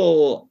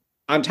people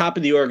on top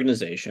of the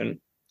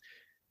organization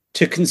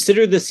to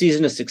consider this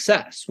season a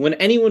success when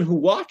anyone who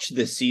watched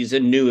this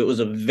season knew it was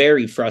a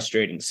very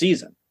frustrating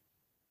season.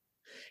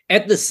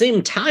 At the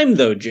same time,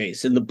 though,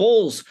 Jason, the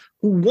Bulls,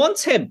 who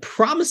once had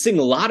promising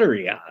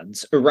lottery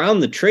odds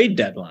around the trade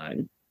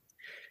deadline,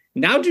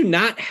 now do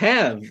not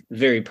have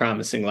very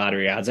promising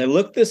lottery odds. I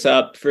looked this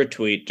up for a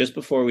tweet just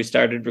before we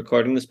started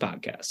recording this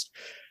podcast.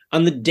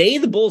 On the day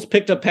the Bulls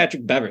picked up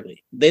Patrick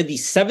Beverley, they had the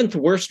 7th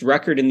worst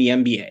record in the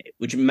NBA,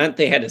 which meant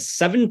they had a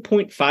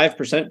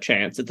 7.5%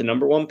 chance at the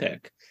number 1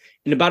 pick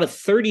and about a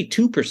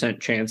 32%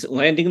 chance at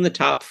landing in the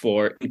top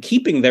 4 and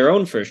keeping their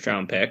own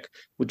first-round pick,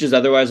 which is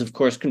otherwise, of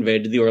course,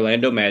 conveyed to the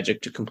Orlando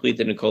Magic to complete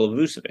the Nikola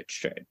Vucevic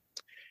trade.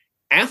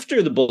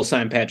 After the Bulls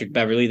signed Patrick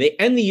Beverley, they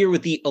end the year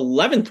with the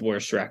 11th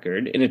worst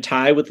record in a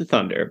tie with the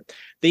Thunder.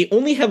 They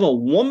only have a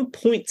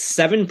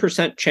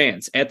 1.7%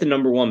 chance at the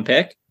number 1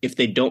 pick if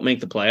they don't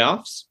make the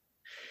playoffs.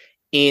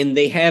 And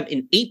they have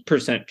an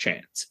 8%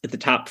 chance at the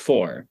top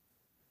 4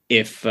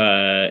 if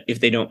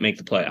they don't make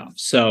the playoffs.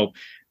 So,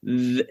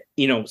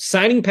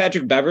 signing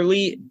Patrick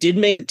Beverley did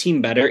make the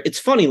team better. It's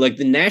funny, like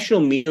the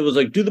national media was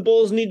like, do the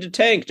Bulls need to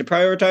tank to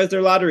prioritize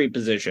their lottery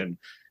position?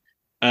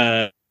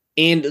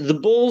 And the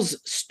Bulls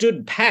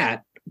stood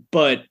pat,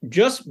 but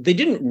they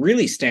didn't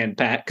really stand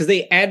pat because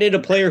they added a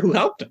player who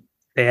helped them.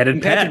 They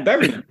added Patrick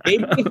Beverley.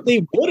 If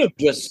they would have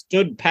just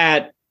stood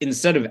pat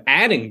instead of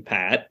adding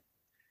Pat,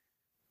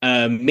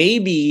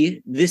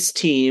 maybe this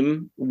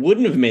team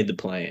wouldn't have made the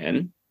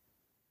play-in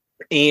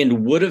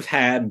and would have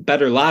had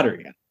better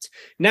lottery odds.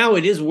 Now,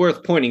 it is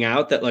worth pointing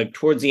out that, like,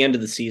 towards the end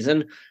of the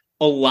season,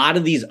 a lot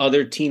of these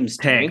other teams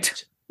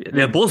tanked.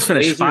 The Bulls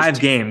finished 5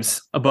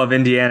 games above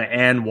Indiana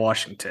and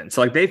Washington. So,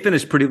 like, they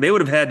finished they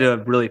would have had to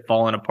have really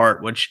fallen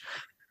apart, which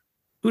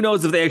who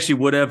knows if they actually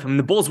would have. I mean,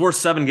 the Bulls were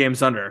 7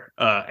 games under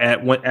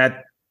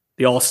at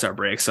the All-Star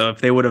break. So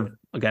if they would have,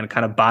 again,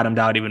 kind of bottomed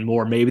out even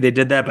more, maybe they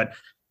did that. But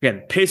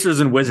again,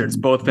 Pacers and Wizards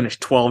both finished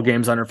 12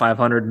 games under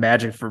 500,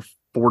 Magic for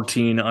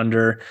 14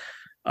 under.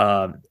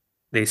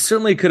 They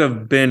certainly could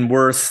have been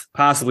worse,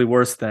 possibly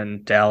worse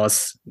than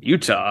Dallas,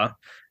 Utah.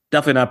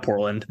 Definitely not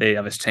Portland. They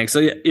have his tank. So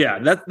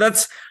yeah,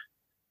 that's.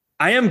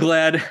 I am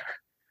glad.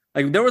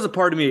 Like, there was a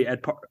part of me at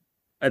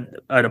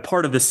a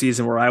part of the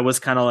season where I was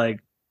kind of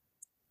like,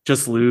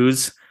 just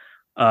lose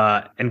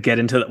and get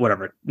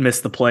into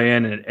miss the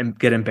play-in and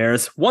get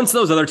embarrassed. Once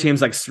those other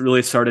teams like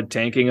really started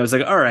tanking, I was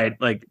like, all right,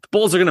 like the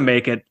Bulls are gonna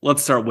make it.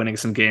 Let's start winning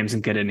some games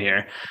and get in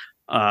here.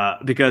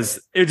 Because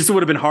it just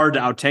would have been hard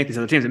to out-tank these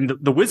other teams. I mean,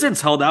 the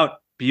Wizards held out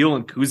Beal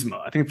and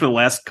Kuzma, I think, for the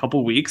last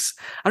couple weeks.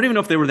 I don't even know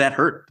if they were that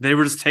hurt. They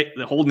were just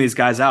holding these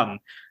guys out. And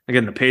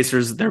again, the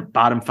Pacers, their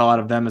bottom fell out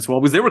of them as well,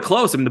 because they were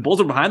close. I mean, the Bulls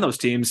were behind those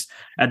teams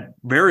at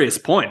various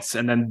points,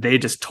 and then they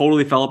just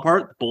totally fell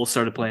apart. The Bulls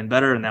started playing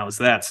better, and that was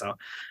that. So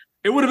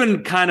it would have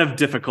been kind of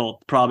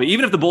difficult, probably.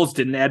 Even if the Bulls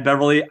didn't add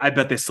Beverly, I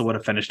bet they still would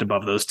have finished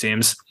above those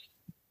teams.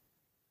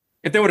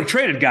 If they would have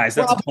traded guys,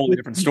 that's a totally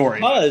different story.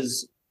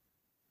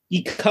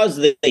 Because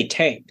they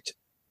tanked.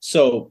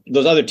 So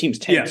those other teams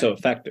tanked so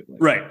effectively.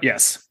 Right,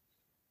 yes.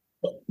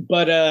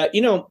 But,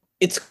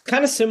 it's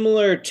kind of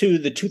similar to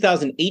the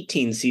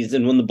 2018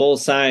 season when the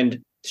Bulls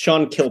signed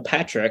Sean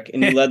Kilpatrick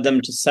and he led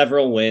them to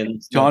several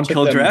wins. Sean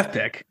Kill draft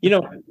pick.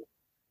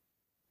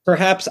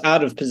 Perhaps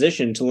out of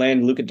position to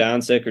land Luka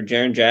Doncic or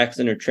Jaren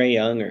Jackson or Trae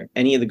Young or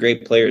any of the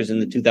great players in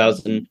the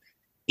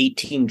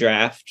 2018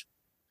 draft.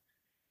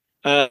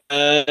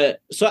 I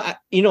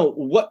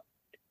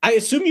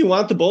assume you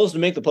want the Bulls to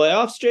make the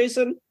playoffs,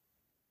 Jason?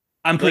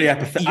 I'm pretty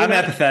apathetic. I'm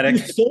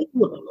apathetic.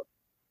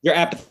 You're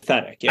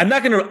apathetic. Yeah. I'm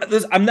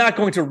not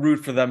going to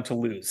root for them to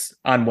lose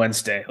on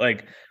Wednesday.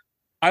 Like,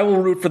 I will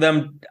root for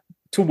them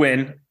to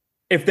win.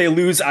 If they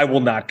lose, I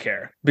will not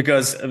care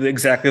because of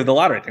exactly the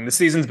lottery thing. The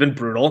season's been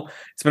brutal.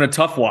 It's been a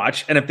tough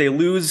watch. And if they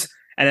lose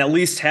and at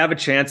least have a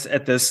chance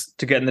at this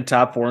to get in the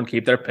top 4 and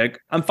keep their pick,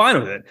 I'm fine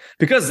with it.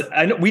 Because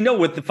we know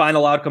what the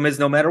final outcome is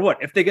no matter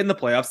what. If they get in the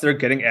playoffs, they're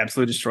getting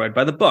absolutely destroyed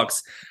by the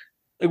Bucks.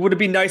 Would it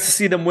be nice to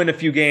see them win a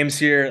few games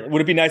here?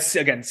 Would it be nice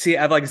to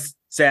have like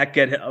Zach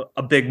get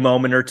a big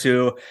moment or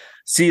two,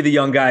 see the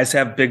young guys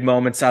have big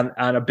moments on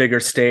a bigger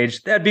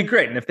stage? That'd be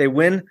great. And if they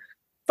win,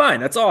 fine,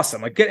 that's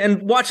awesome.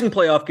 And watching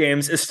playoff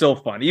games is still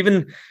fun,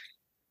 even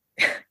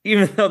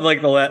though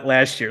like the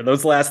last year,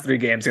 those last 3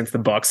 games against the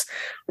Bucks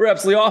were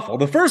absolutely awful.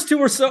 The first 2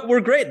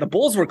 were great. The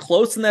Bulls were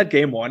close in that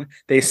game 1.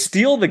 They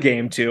steal the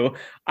game 2.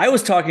 I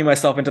was talking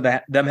myself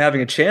into them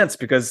having a chance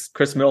because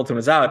Chris Middleton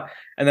was out,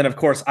 and then of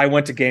course I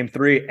went to game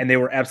 3 and they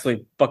were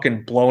absolutely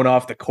fucking blown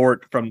off the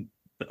court from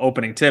the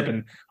opening tip.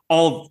 And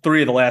all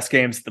 3 of the last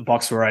games, the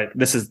Bucks were right.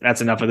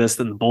 That's enough of this.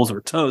 Then the Bulls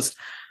were toast.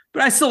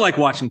 But I still like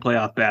watching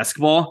playoff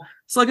basketball.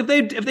 So like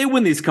if they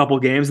win these couple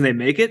games and they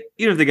make it,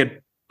 even if they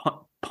get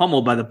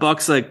pummeled by the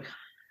Bucks, like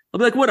I'll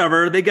be like,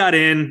 whatever, they got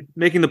in.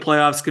 Making the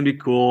playoffs can be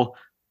cool.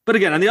 But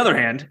again, on the other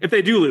hand, if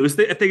they do lose,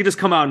 if they could just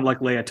come out and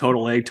like lay a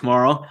total egg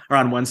tomorrow or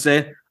on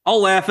Wednesday,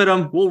 I'll laugh at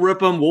them. We'll rip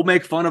them. We'll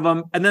make fun of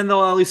them, and then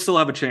they'll at least still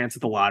have a chance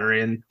at the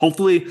lottery. And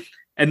hopefully,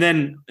 and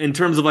then in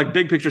terms of like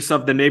big picture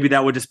stuff, then maybe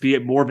that would just be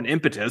more of an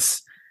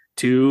impetus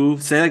to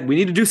say like we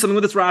need to do something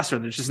with this roster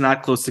that's just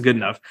not close to good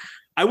enough.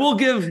 I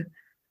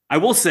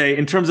will say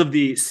in terms of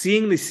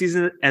seeing the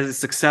season as a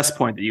success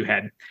point that you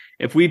had.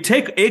 If we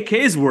take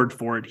AK's word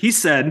for it, he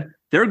said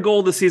their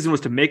goal this season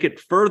was to make it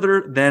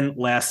further than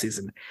last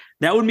season.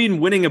 That would mean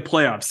winning a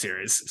playoff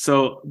series.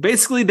 So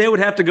basically, they would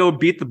have to go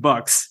beat the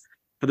Bucks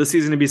for the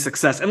season to be a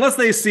success, unless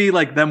they see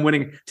like them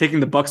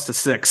taking the Bucks to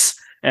 6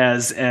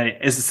 as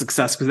a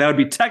success, because that would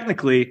be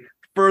technically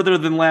further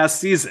than last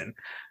season.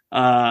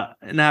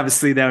 And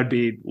obviously, that would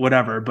be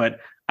whatever. But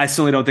I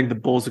certainly don't think the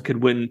Bulls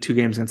could win 2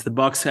 games against the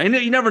Bucks. I know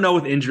you never know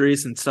with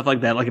injuries and stuff like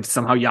that. Like if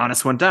somehow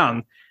Giannis went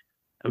down,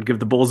 it would give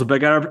the Bulls a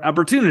big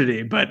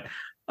opportunity. But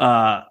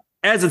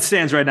as it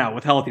stands right now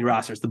with healthy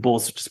rosters, the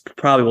Bulls just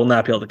probably will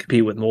not be able to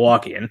compete with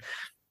Milwaukee. And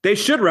they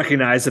should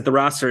recognize that the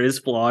roster is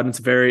flawed. And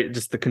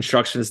the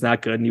construction is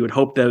not good. And you would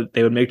hope that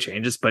they would make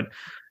changes. But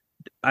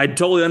I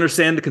totally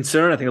understand the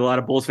concern. I think a lot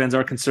of Bulls fans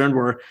are concerned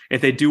where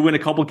if they do win a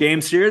couple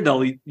games here,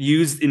 they'll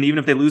use, and even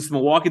if they lose to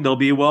Milwaukee, they'll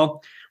be,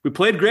 well, we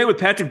played great with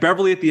Patrick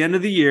Beverley at the end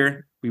of the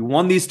year. We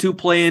won these 2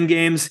 play-in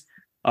games.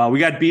 We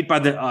got beat by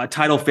the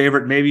title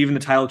favorite, maybe even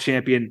the title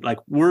champion. Like,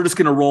 we're just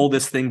going to roll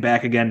this thing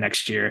back again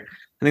next year.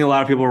 I think a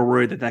lot of people are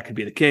worried that could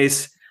be the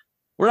case.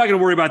 We're not going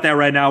to worry about that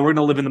right now. We're going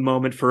to live in the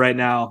moment for right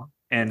now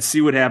and see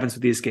what happens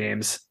with these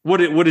games. What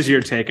is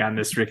your take on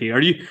this, Ricky?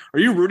 Are you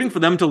rooting for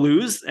them to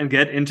lose and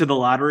get into the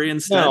lottery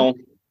instead?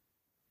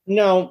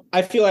 No,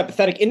 I feel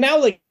apathetic. And now,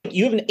 like,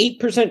 you have an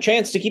 8%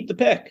 chance to keep the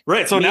pick.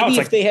 Right. So maybe now it's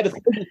like they had a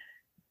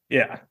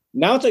yeah.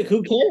 Now it's like,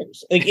 who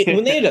cares? Like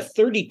when they had a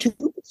 32%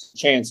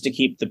 chance to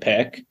keep the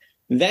pick,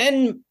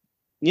 then,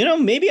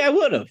 maybe I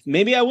would have.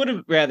 Maybe I would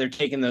have rather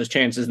taken those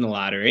chances in the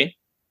lottery.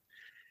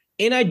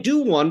 And I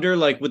do wonder,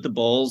 like with the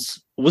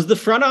Bulls, was the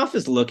front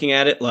office looking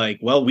at it like,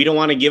 well, we don't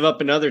want to give up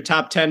another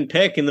top 10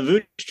 pick in the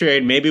Vooch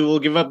trade. Maybe we'll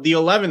give up the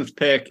 11th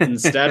pick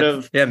instead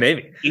of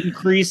maybe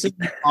increasing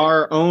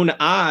our own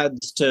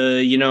odds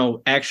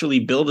to, actually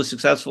build a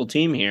successful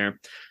team here.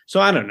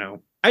 So I don't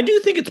know. I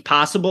do think it's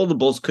possible the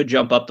Bulls could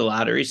jump up the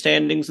lottery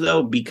standings,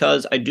 though,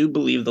 because I do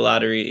believe the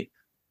lottery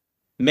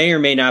may or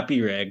may not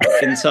be rigged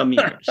in some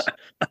years.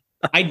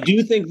 I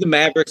do think the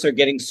Mavericks are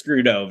getting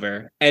screwed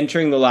over,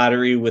 entering the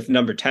lottery with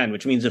number 10,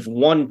 which means if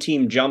one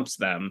team jumps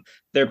them,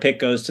 their pick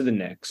goes to the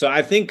Knicks. So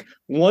I think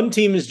one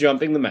team is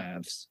jumping the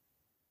Mavs.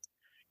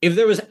 If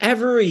there was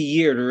ever a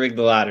year to rig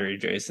the lottery,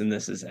 Jason,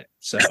 this is it.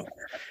 So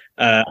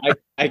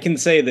I can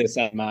say this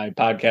on my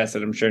podcast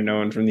that I'm sure no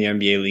one from the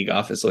NBA League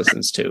office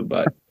listens to,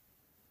 but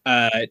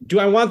do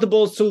I want the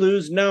Bulls to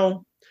lose?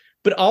 No.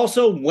 But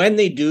also when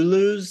they do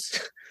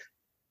lose,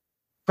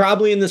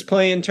 probably in this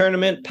play-in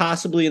tournament,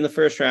 possibly in the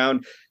first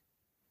round,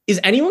 is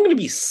anyone going to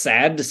be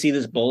sad to see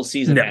this Bulls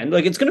season end?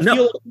 Like it's going to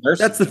feel like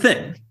that's the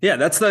thing. Yeah,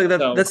 that's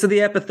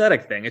the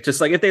apathetic thing. It's just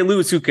like if they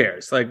lose, who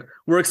cares? Like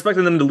we're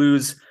expecting them to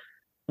lose,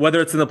 whether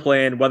it's in the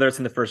play-in, whether it's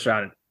in the first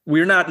round.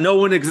 No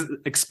one is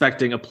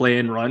expecting a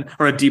play-in run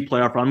or a deep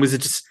playoff run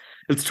because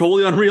It's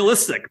totally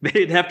unrealistic.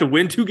 They'd have to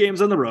win 2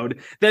 games on the road,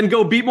 then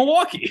go beat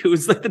Milwaukee,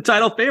 who's like the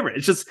title favorite.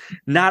 It's just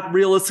not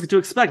realistic to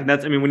expect. And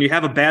that's, I mean, when you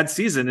have a bad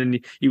season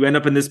and you end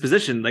up in this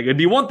position, like it'd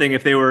be one thing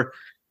if they were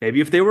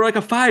like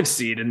a 5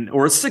 seed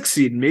or a 6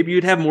 seed, maybe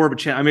you'd have more of a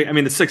chance. I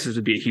mean, the Sixers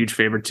would be a huge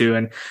favorite too.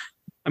 And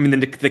I mean,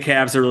 the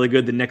Cavs are really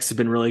good. The Knicks have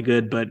been really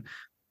good, but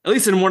at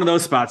least in one of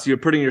those spots, you're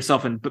putting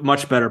yourself in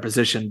much better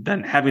position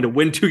than having to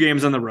win 2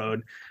 games on the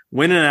road,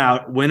 win and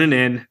out, win and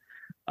in,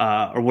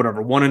 or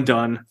whatever, one and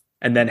done,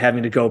 and then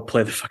having to go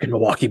play the fucking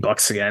Milwaukee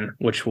Bucks again,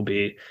 which will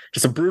be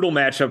just a brutal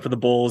matchup for the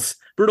Bulls,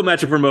 brutal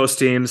matchup for most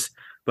teams,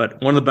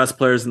 but one of the best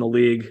players in the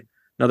league,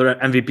 another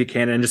MVP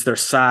candidate, and just their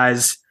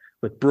size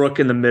with Brook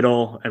in the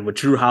middle and with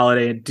Drew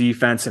Holiday in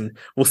defense. And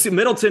we'll see,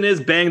 Middleton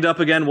is banged up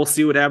again. We'll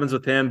see what happens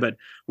with him, but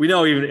we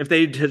know even if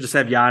they just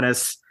have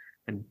Giannis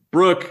and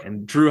Brook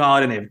and Drew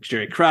Holiday, and they have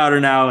Jerry Crowder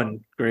now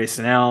and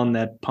Grayson Allen,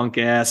 that punk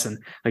ass, and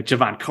like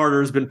Javon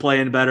Carter's been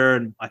playing better,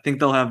 and I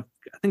think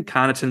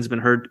Connaughton's been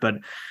hurt, but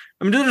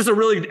I mean, there's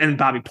and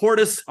Bobby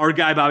Portis, our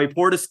guy Bobby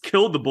Portis,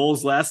 killed the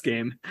Bulls last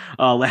game,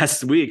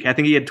 last week. I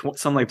think he had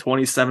something like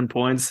 27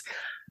 points.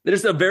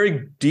 There's a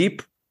very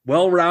deep,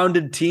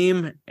 well-rounded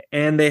team,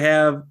 and they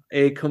have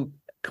a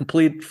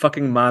complete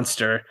fucking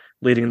monster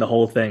leading the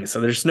whole thing.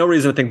 So there's no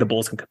reason to think the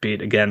Bulls can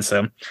compete again.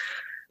 So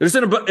they're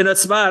just in a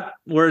spot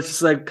where it's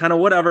just like kind of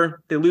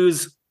whatever. They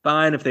lose,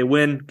 fine. If they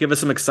win, give us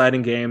some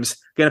exciting games.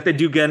 Again, if they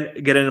do get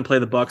in and play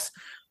the Bucks,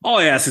 all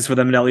I ask is for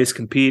them to at least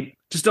compete.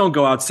 Just don't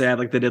go out sad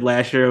like they did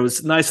last year. It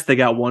was nice that they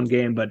got 1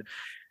 game, but the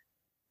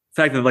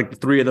fact that like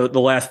the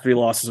last 3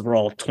 losses were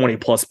all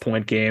 20-plus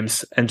point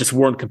games and just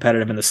weren't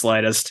competitive in the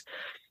slightest.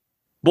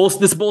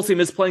 This Bulls team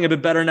is playing a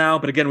bit better now,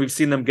 but again, we've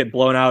seen them get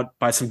blown out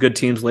by some good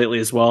teams lately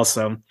as well.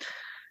 So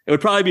it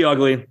would probably be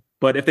ugly,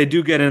 but if they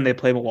do get in and they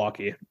play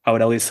Milwaukee, I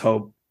would at least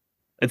hope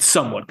it's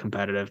somewhat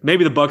competitive.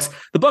 Maybe the Bucks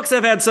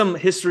have had some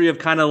history of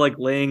kind of like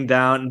laying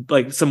down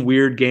like some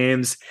weird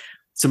games,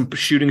 some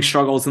shooting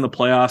struggles in the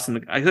playoffs.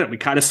 And I think we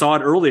kind of saw it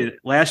early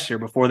last year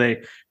before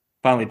they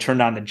finally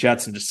turned on the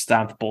Jets and just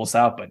stomped the Bulls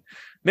out. But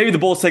maybe the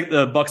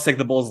Bucks take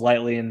the Bulls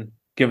lightly and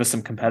give us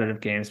some competitive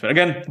games. But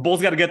again, the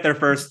Bulls got to get there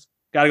first.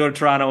 Got to go to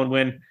Toronto and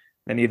win,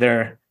 and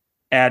either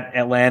at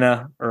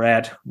Atlanta or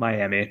at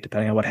Miami,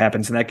 depending on what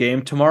happens in that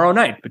game tomorrow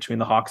night between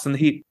the Hawks and the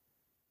Heat.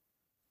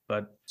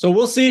 But so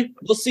we'll see.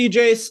 We'll see,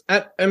 Jace.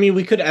 I mean,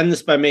 we could end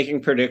this by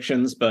making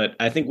predictions, but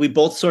I think we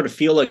both sort of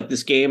feel like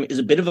this game is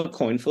a bit of a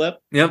coin flip.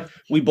 Yep.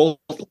 We both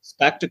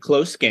expect a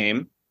close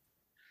game.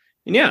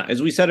 And yeah,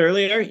 as we said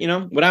earlier,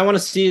 what I want to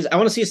see is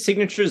a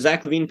signature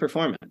Zach LaVine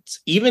performance.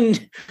 Even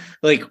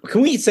like,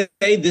 can we say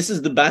this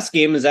is the best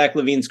game of Zach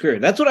LaVine's career?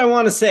 That's what I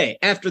want to say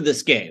after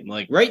this game.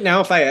 Like right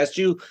now, if I asked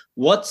you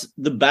what's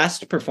the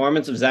best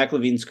performance of Zach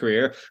LaVine's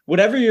career,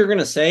 whatever you're going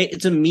to say,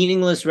 it's a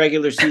meaningless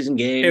regular season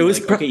game. It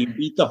was okay. You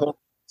beat the Hornets.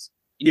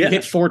 You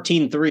hit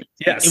 14 threes.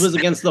 Yes. It was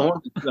against the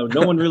Hornets, so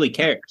no one really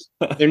cares.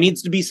 There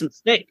needs to be some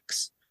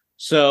stakes.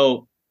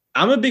 So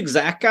I'm a big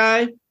Zach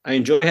guy. I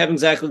enjoy having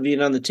Zach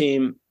LaVine on the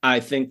team.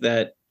 I think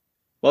that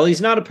while he's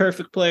not a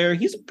perfect player,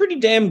 he's a pretty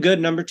damn good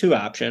number 2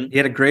 option. He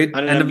had a great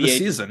end of the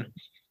season.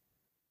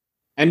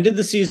 Ended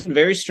the season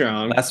very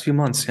strong. Last few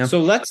months, yeah. So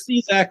let's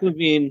see Zach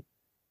LaVine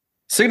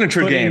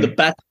signature game. The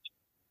best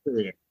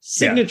career.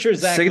 Signature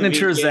Zach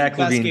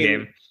LaVine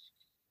game.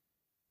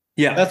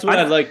 Yeah. That's what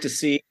I'd like to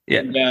see. Yeah.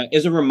 And,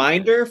 as a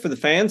reminder for the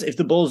fans, if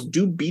the Bulls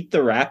do beat the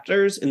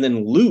Raptors and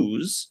then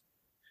lose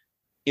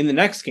in the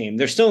next game,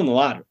 they're still in the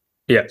lottery.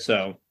 Yeah.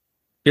 So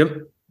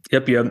Yep.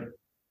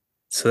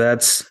 So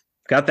that's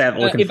got that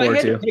looking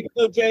forward to.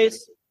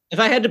 If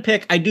I had to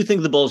pick, I do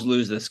think the Bulls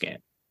lose this game.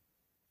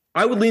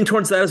 I would lean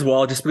towards that as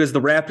well, just because the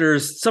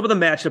Raptors, some of the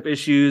matchup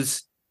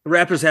issues, the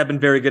Raptors have been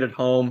very good at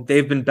home.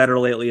 They've been better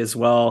lately as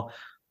well.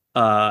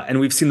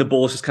 And we've seen the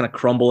Bulls just kind of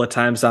crumble at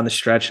times on the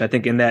stretch. And I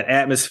think in that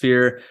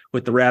atmosphere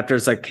with the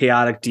Raptors, like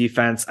chaotic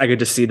defense, I could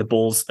just see the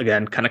Bulls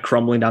again kind of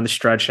crumbling down the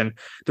stretch and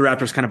the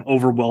Raptors kind of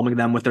overwhelming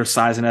them with their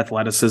size and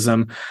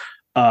athleticism.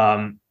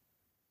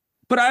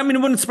 But I mean,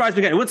 it wouldn't surprise me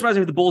again. It wouldn't surprise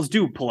me if the Bulls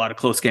do pull out a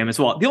close game as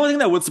well. The only thing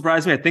that would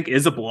surprise me, I think,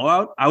 is a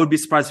blowout. I would be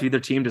surprised if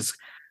either team just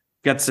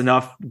gets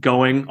enough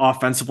going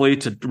offensively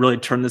to really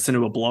turn this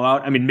into a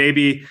blowout. I mean,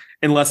 maybe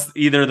unless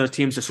either of the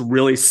teams just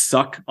really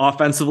suck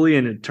offensively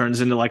and it turns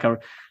into like a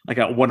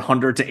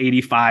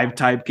 100-85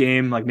 type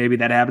game. Like maybe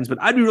that happens,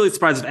 but I'd be really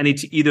surprised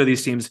if either of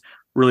these teams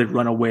really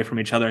run away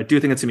from each other. I do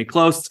think it's gonna be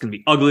close. It's gonna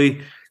be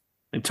ugly.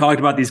 We've talked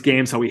about these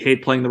games, how we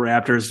hate playing the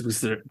Raptors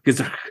because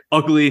they're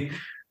ugly.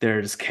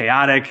 They're just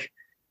chaotic.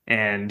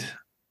 And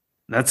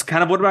that's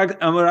kind of what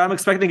I'm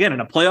expecting again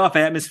in a playoff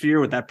atmosphere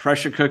with that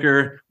pressure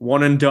cooker,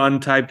 one and done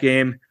type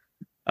game.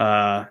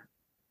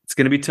 It's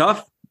going to be tough.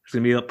 There's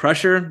going to be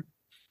pressure.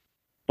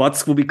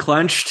 Butts will be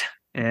clenched,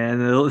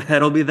 and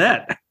that'll be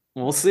that.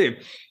 We'll see.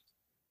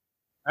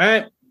 All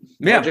right.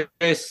 Yeah. Well,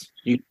 Jace,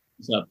 you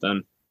up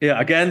then. Yeah.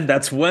 Again,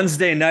 that's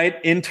Wednesday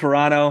night in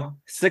Toronto,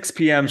 6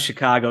 p.m.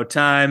 Chicago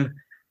time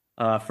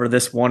for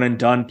this one and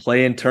done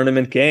play-in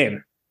tournament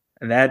game.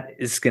 And that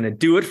is going to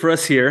do it for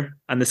us here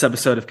on this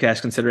episode of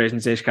Cash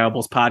Considerations, a Chicago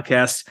Bulls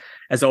podcast.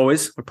 As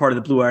always, we're part of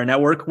the Blue Wire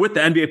Network with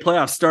the NBA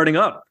playoffs starting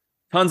up.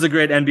 Tons of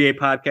great NBA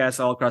podcasts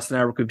all across the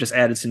network. We've just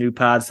added some new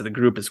pods to the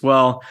group as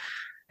well.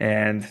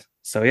 And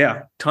so,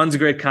 yeah, tons of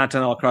great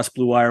content all across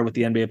Blue Wire with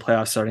the NBA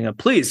playoffs starting up.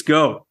 Please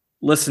go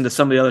listen to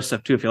some of the other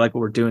stuff, too, if you like what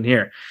we're doing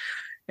here.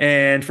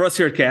 And for us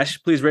here at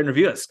Cash, please rate and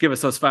review us. Give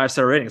us those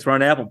 5-star ratings. We're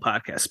on Apple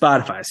Podcasts,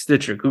 Spotify,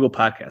 Stitcher, Google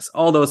Podcasts,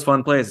 all those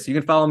fun places. You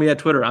can follow me at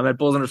Twitter. I'm at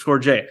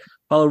Bulls_J.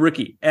 Follow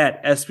Ricky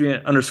at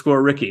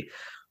SB_Ricky.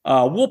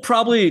 We'll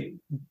probably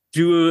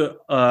do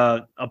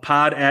a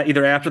pod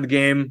either after the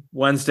game,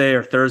 Wednesday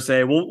or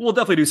Thursday. We'll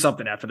definitely do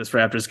something after this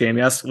Raptors game.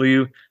 Yes, will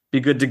you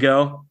be good to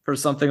go for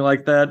something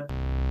like that?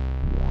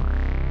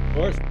 Of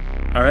course.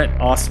 All right,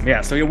 awesome. Yeah,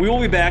 so we will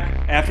be back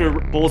after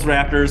Bulls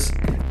Raptors.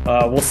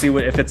 We'll see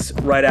if it's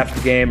right after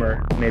the game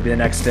or maybe the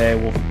next day.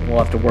 We'll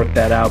have to work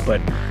that out,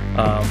 but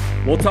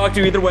we'll talk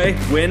to you either way,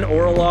 win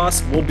or a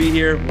loss. We'll be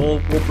here.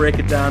 We'll break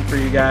it down for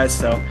you guys.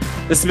 So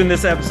this has been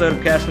this episode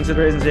of Cash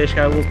Considerations,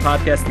 Chicago Bulls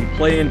podcast, the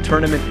play-in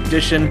tournament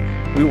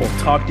edition. We will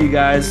talk to you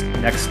guys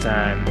next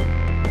time.